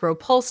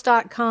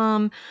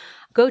HasbroPulse.com.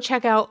 Go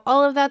check out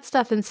all of that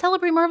stuff and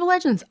celebrate Marvel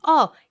Legends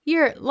all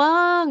year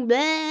long.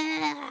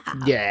 Blah.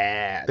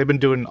 Yeah, they've been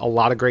doing a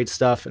lot of great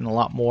stuff and a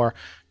lot more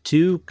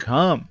to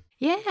come.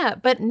 Yeah,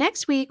 but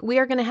next week we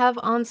are going to have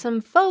on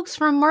some folks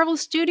from Marvel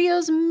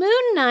Studios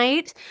Moon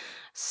Knight.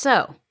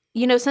 So,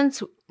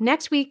 since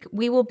next week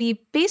we will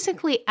be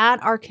basically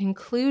at our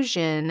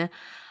conclusion,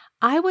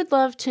 I would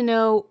love to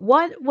know,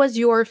 what was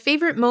your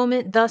favorite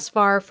moment thus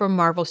far from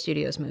Marvel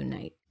Studios Moon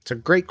Knight? It's a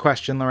great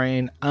question,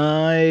 Lorraine.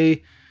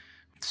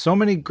 So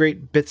many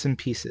great bits and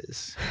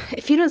pieces.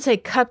 If you don't say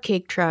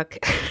Cupcake Truck.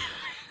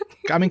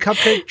 I mean,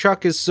 Cupcake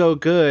Truck is so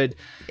good.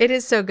 It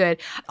is so good.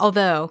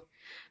 Although,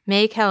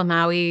 May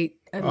Kalamaui,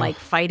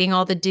 fighting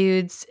all the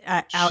dudes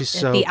at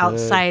the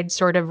outside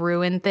sort of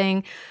ruin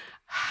thing.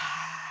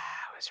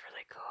 Was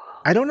really cool.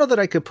 I don't know that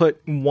I could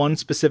put one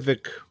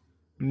specific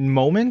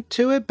moment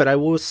to it, but I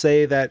will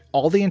say that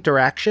all the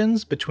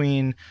interactions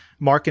between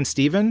Mark and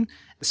Steven,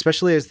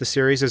 especially as the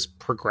series has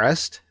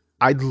progressed,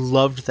 I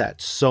loved that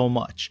so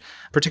much,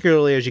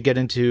 particularly as you get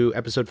into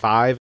episode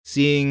 5,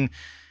 seeing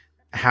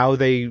how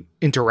they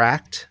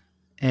interact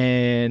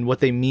and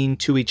what they mean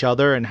to each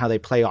other and how they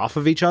play off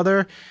of each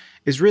other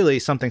is really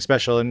something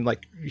special. And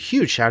like,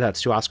 huge shout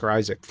outs to Oscar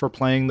Isaac for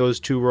playing those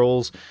two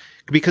roles,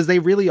 because they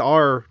really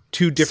are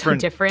two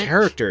different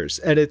characters,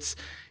 and it's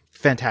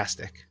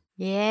fantastic.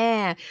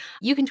 Yeah.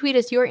 You can tweet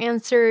us your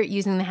answer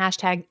using the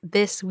hashtag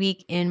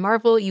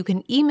 #ThisWeekInMarvel. You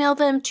can email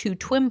them to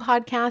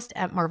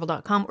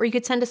twimpodcast@marvel.com, or you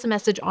could send us a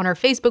message on our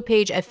Facebook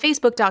page at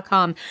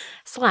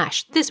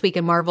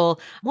facebook.com/thisweekinmarvel.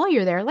 While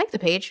you're there, like the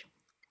page.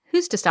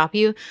 Who's to stop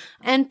you?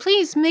 And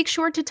please make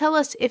sure to tell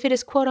us if it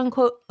is quote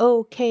unquote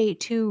okay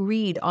to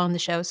read on the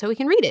show, so we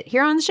can read it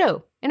here on the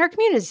show in our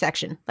community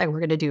section, like we're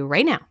going to do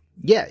right now.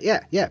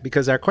 Yeah,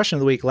 because our question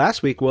of the week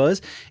last week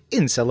was,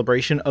 in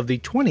celebration of the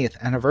 20th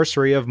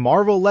anniversary of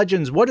Marvel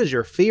Legends, what is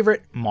your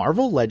favorite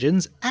Marvel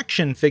Legends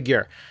action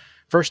figure?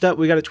 First up,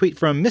 we got a tweet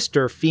from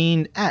Mr.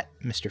 Fiend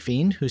 @Mr.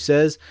 Fiend, who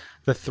says,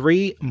 the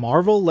 3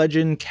 Marvel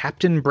Legend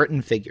Captain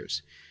Britain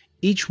figures.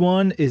 Each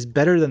one is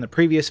better than the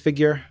previous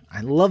figure.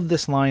 I love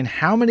this line.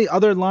 How many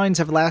other lines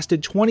have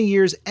lasted 20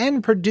 years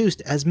and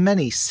produced as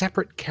many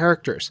separate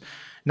characters?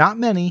 Not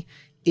many,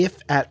 if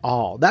at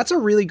all. That's a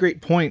really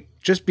great point.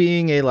 Just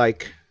being a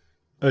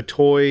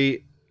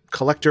toy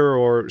collector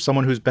or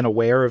someone who's been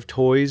aware of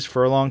toys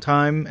for a long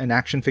time and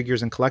action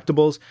figures and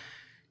collectibles,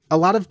 a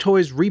lot of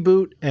toys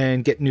reboot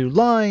and get new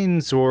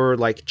lines or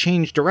like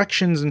change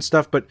directions and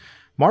stuff, but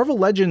Marvel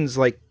Legends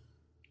like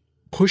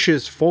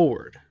pushes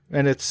forward.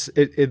 And it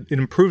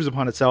improves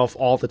upon itself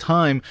all the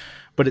time,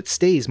 but it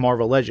stays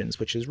Marvel Legends,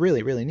 which is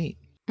really, really neat.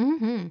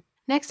 Mm-hmm.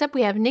 Next up,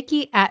 we have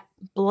Nikki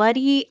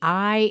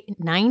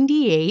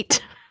 @BloodyEye98.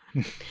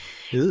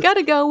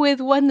 Gotta go with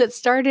one that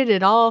started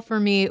it all for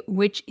me,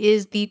 which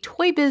is the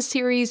Toy Biz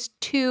Series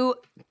 2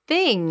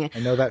 Thing. I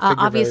know that figure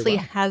obviously,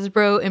 very well.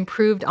 Hasbro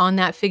improved on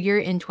that figure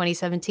in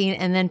 2017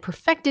 and then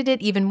perfected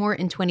it even more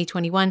in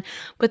 2021.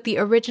 But the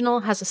original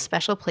has a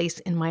special place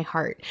in my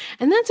heart.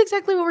 And that's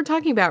exactly what we're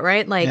talking about,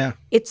 right? Like,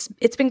 it's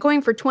been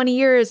going for 20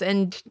 years,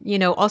 and, you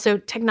know, also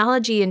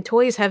technology and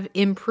toys have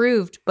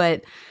improved.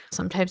 But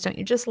sometimes don't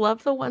you just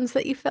love the ones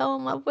that you fell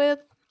in love with?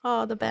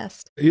 Oh, the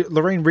best.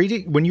 Lorraine,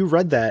 when you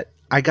read that,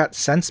 I got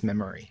sense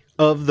memory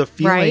of the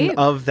feeling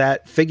of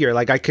that figure.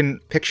 Like, I can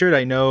picture it.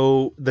 I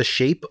know the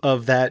shape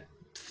of that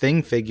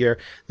Thing figure,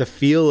 the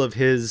feel of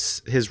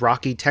his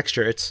rocky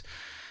texture. It's,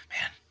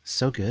 man,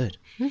 so good.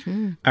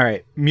 Mm-hmm. All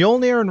right.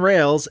 Mjolnir and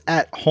Rails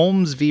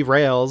 @Holmes v.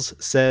 Rails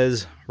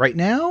says, right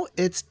now,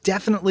 it's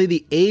definitely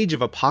the Age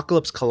of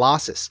Apocalypse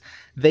Colossus.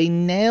 They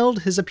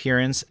nailed his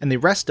appearance, and the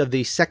rest of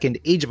the second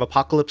Age of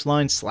Apocalypse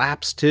line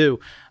slaps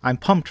too. I'm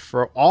pumped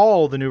for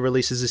all the new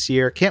releases this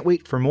year. Can't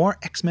wait for more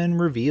X-Men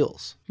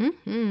reveals.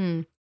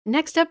 Mm-hmm.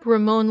 Next up,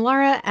 Ramon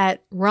Lara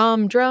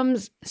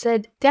 @RomDrums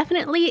said,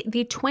 definitely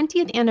the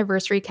 20th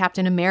anniversary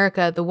Captain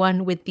America, the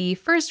one with the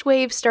first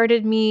wave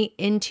started me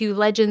into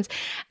Legends,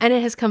 and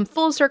it has come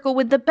full circle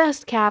with the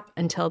best Cap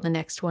until the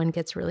next one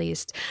gets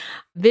released.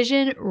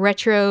 Vision,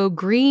 Retro,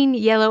 Green,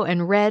 Yellow,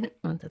 and Red,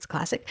 oh, that's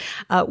classic,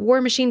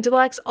 War Machine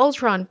Deluxe,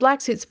 Ultron,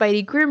 Black Suit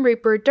Spidey, Grim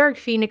Reaper, Dark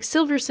Phoenix,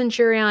 Silver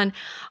Centurion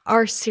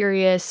are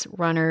serious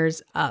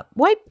runners up.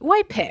 Why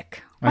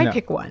pick? Why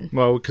pick one?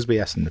 Well, because we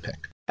asked them to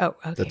pick. Oh,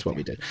 okay. That's what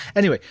we did.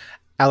 Anyway,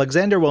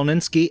 Alexander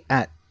Wolninsky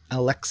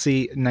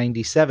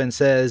 @Alexi97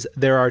 says,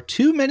 there are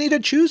too many to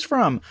choose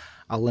from.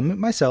 I'll limit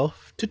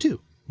myself to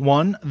 2.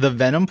 1, the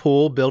Venom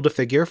Pool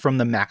Build-A-Figure from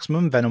the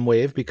Maximum Venom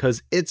Wave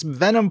because it's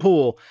Venom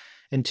Pool.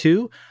 And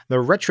 2, the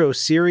Retro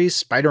Series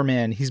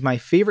Spider-Man. He's my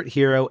favorite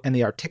hero, and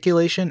the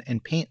articulation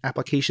and paint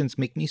applications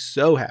make me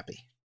so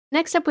happy.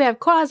 Next up, we have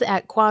Quaz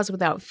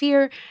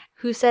 @QuazWithoutFear,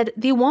 who said,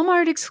 the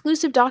Walmart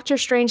exclusive Doctor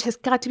Strange has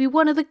got to be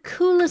one of the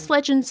coolest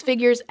Legends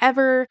figures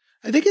ever.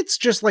 I think it's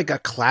just like a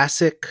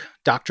classic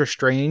Doctor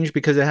Strange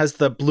because it has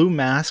the blue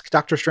mask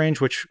Doctor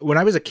Strange, which when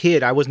I was a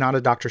kid, I was not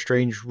a Doctor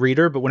Strange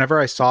reader, but whenever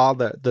I saw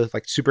the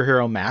like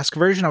superhero mask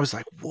version, I was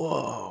like,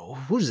 whoa,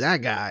 who's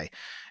that guy?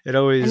 It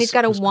always. And he's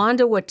got a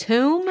Wanda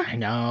Watum. I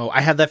know.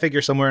 I have that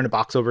figure somewhere in a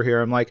box over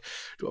here. I'm like,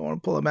 do I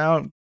want to pull him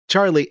out?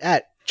 Charlie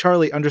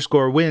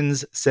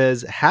 @Charlie_wins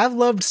says, have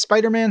loved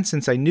Spider-Man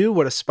since I knew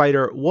what a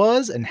spider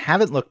was and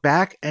haven't looked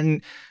back.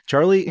 And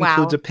Charlie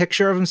includes a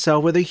picture of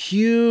himself with a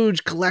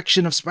huge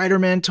collection of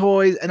Spider-Man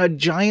toys and a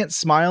giant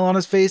smile on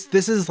his face.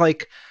 This is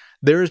like,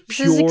 there's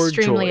pure joy. This is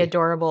extremely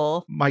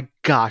adorable. My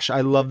gosh,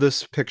 I love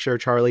this picture,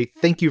 Charlie.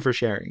 Thank you for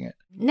sharing it.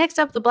 Next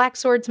up, the Black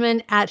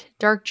Swordsman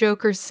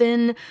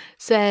 @DarkJokerSin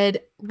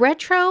said,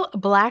 retro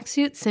black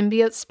suit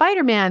symbiote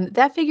Spider-Man.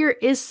 That figure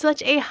is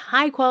such a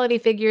high quality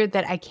figure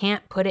that I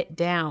can't put it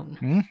down.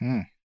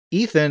 Mm-hmm.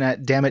 Ethan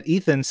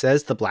 @DammItEthan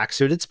says, the black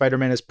suited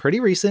Spider-Man is pretty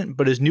recent,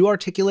 but his new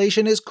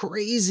articulation is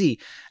crazy.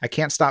 I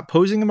can't stop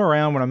posing him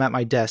around when I'm at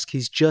my desk.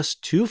 He's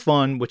just too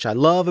fun, which I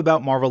love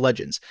about Marvel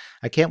Legends.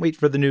 I can't wait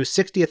for the new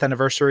 60th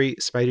anniversary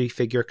Spidey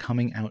figure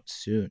coming out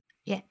soon.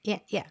 Yeah.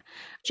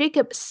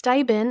 Jacob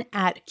Steiben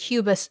at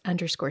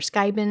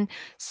Cubus_Steiben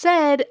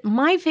said,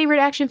 my favorite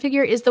action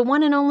figure is the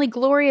one and only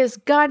glorious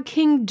God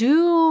King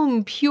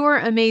Doom. Pure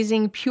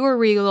amazing, pure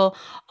regal.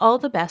 All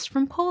the best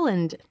from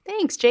Poland.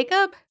 Thanks,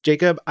 Jacob.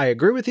 Jacob, I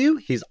agree with you.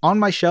 He's on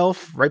my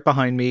shelf right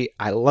behind me.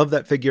 I love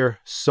that figure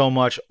so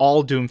much.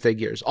 All Doom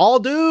figures. All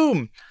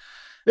Doom!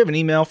 We have an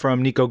email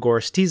from Nico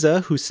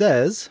Goristiza who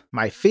says,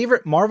 my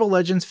favorite Marvel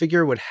Legends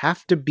figure would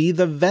have to be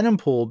the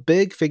Venompool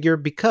big figure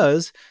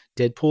because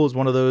Deadpool is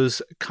one of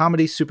those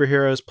comedy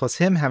superheroes, plus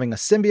him having a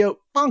symbiote.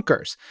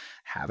 Bonkers.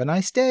 Have a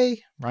nice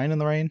day, Ryan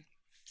and Lorraine.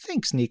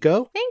 Thanks,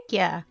 Nico. Thank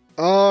ya.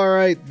 All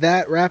right,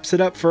 that wraps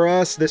it up for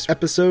us. This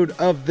episode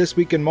of This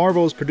Week in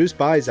Marvel is produced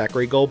by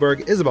Zachary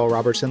Goldberg, Isabel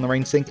Robertson,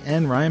 Lorraine Sink,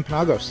 and Ryan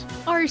Panagos.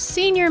 Our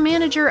senior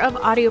manager of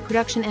audio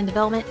production and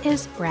development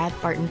is Brad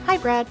Barton. Hi,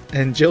 Brad.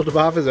 And Jill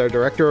DeBoff is our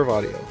director of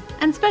audio.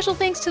 And special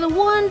thanks to the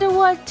Wanda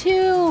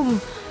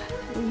Watum.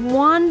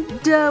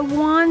 Wanda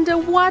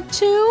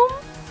Watum?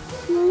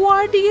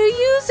 What do you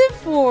use it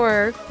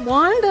for?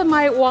 Wanda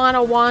might want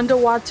a Wanda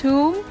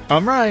Watum.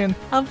 I'm Ryan.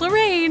 I'm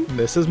Lorraine.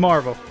 This is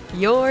Marvel.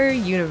 Your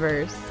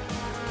universe.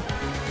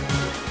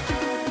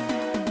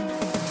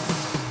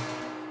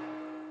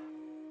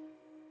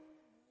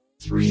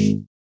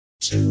 3,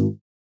 2,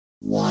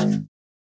 1.